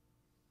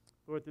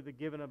 Lord, through the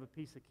giving of a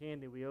piece of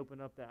candy, we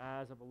open up the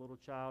eyes of a little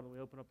child and we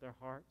open up their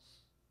hearts.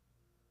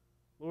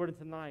 Lord, and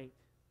tonight,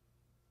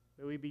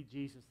 may we be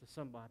Jesus to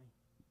somebody.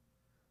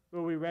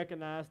 Lord, we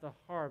recognize the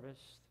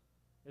harvest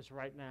is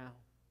right now.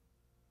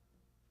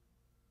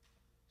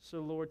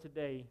 So, Lord,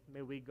 today,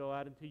 may we go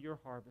out into your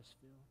harvest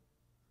field.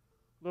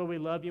 Lord, we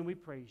love you and we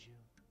praise you.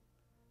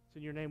 It's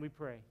in your name we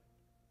pray.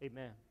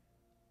 Amen.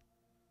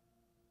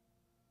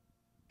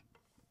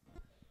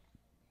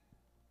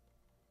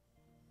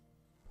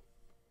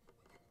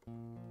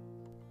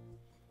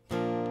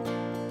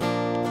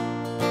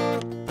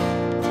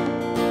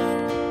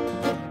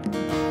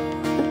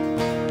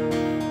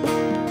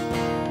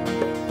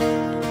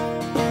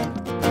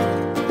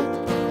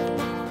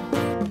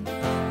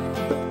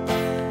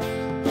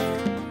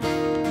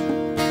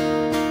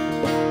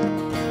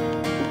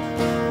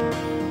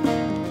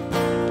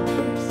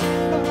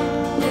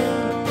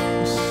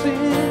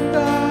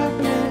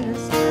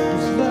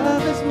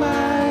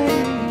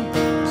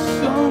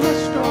 So much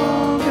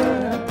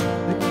stronger,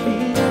 the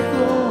key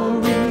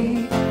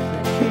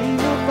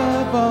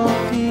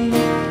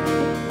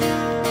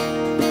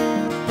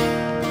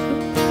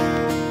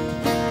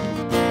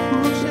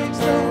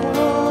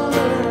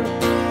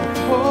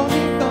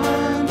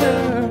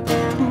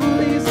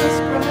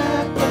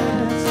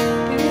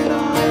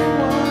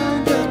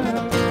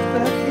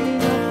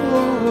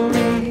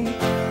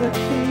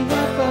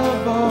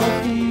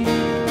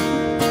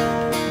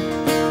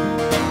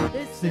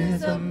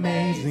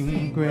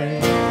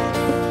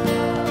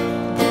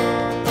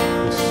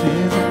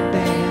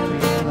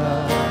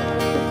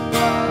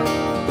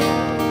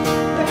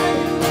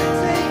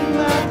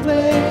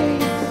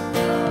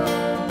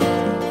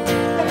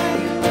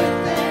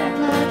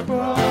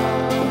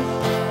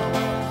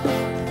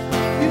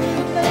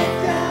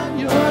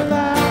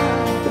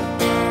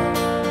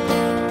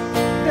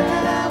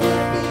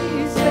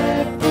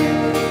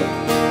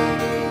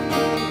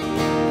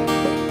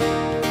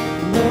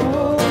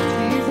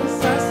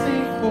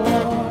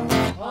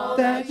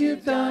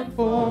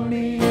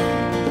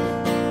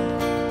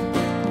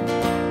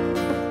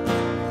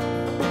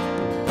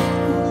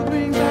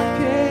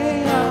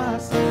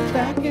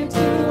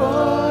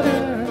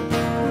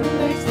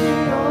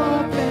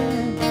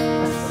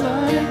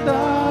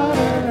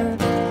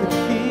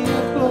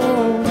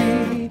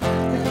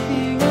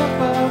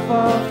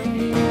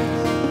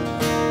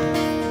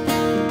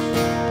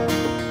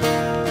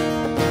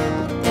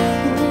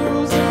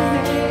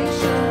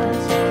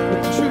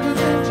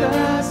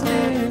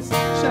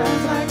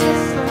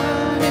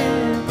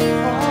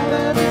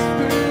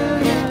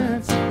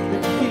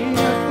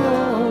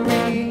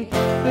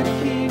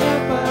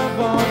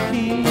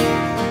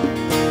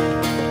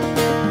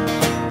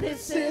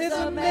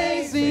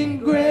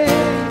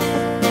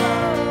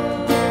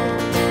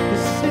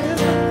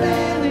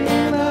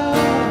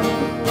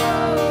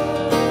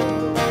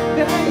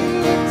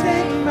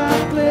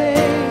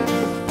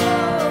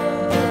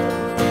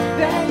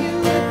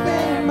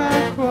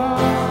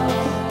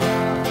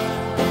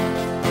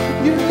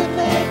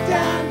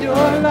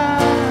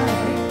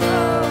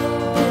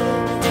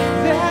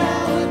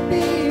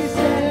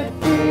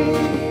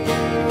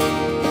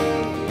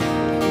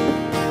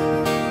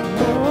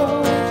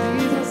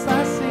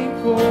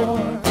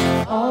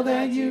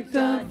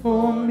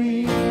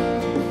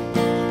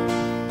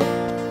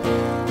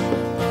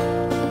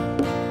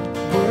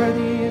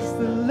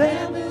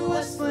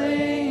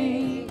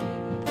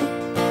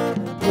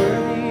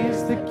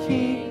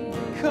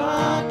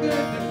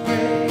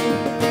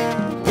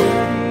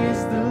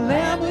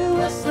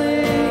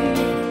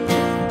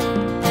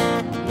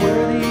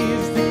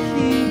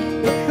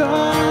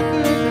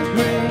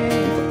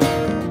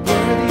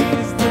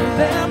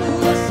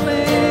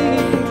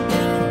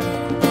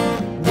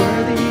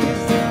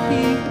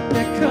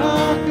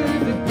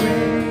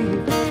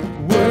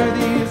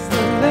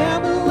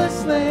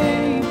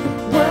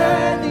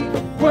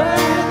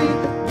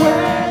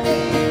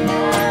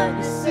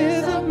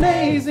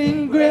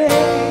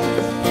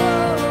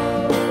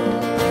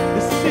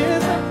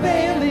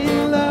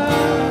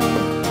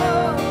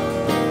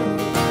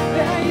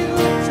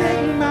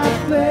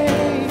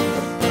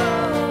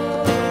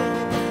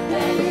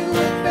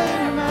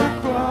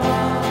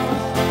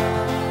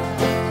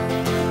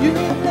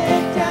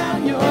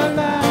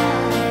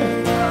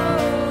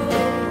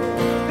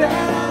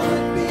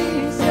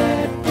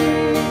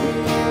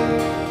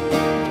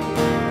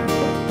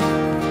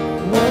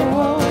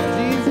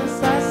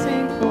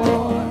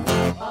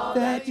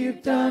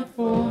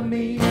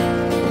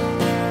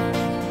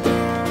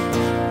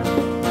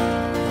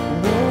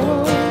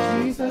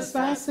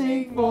I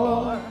sing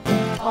for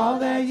all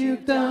that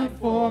you've done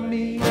for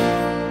me.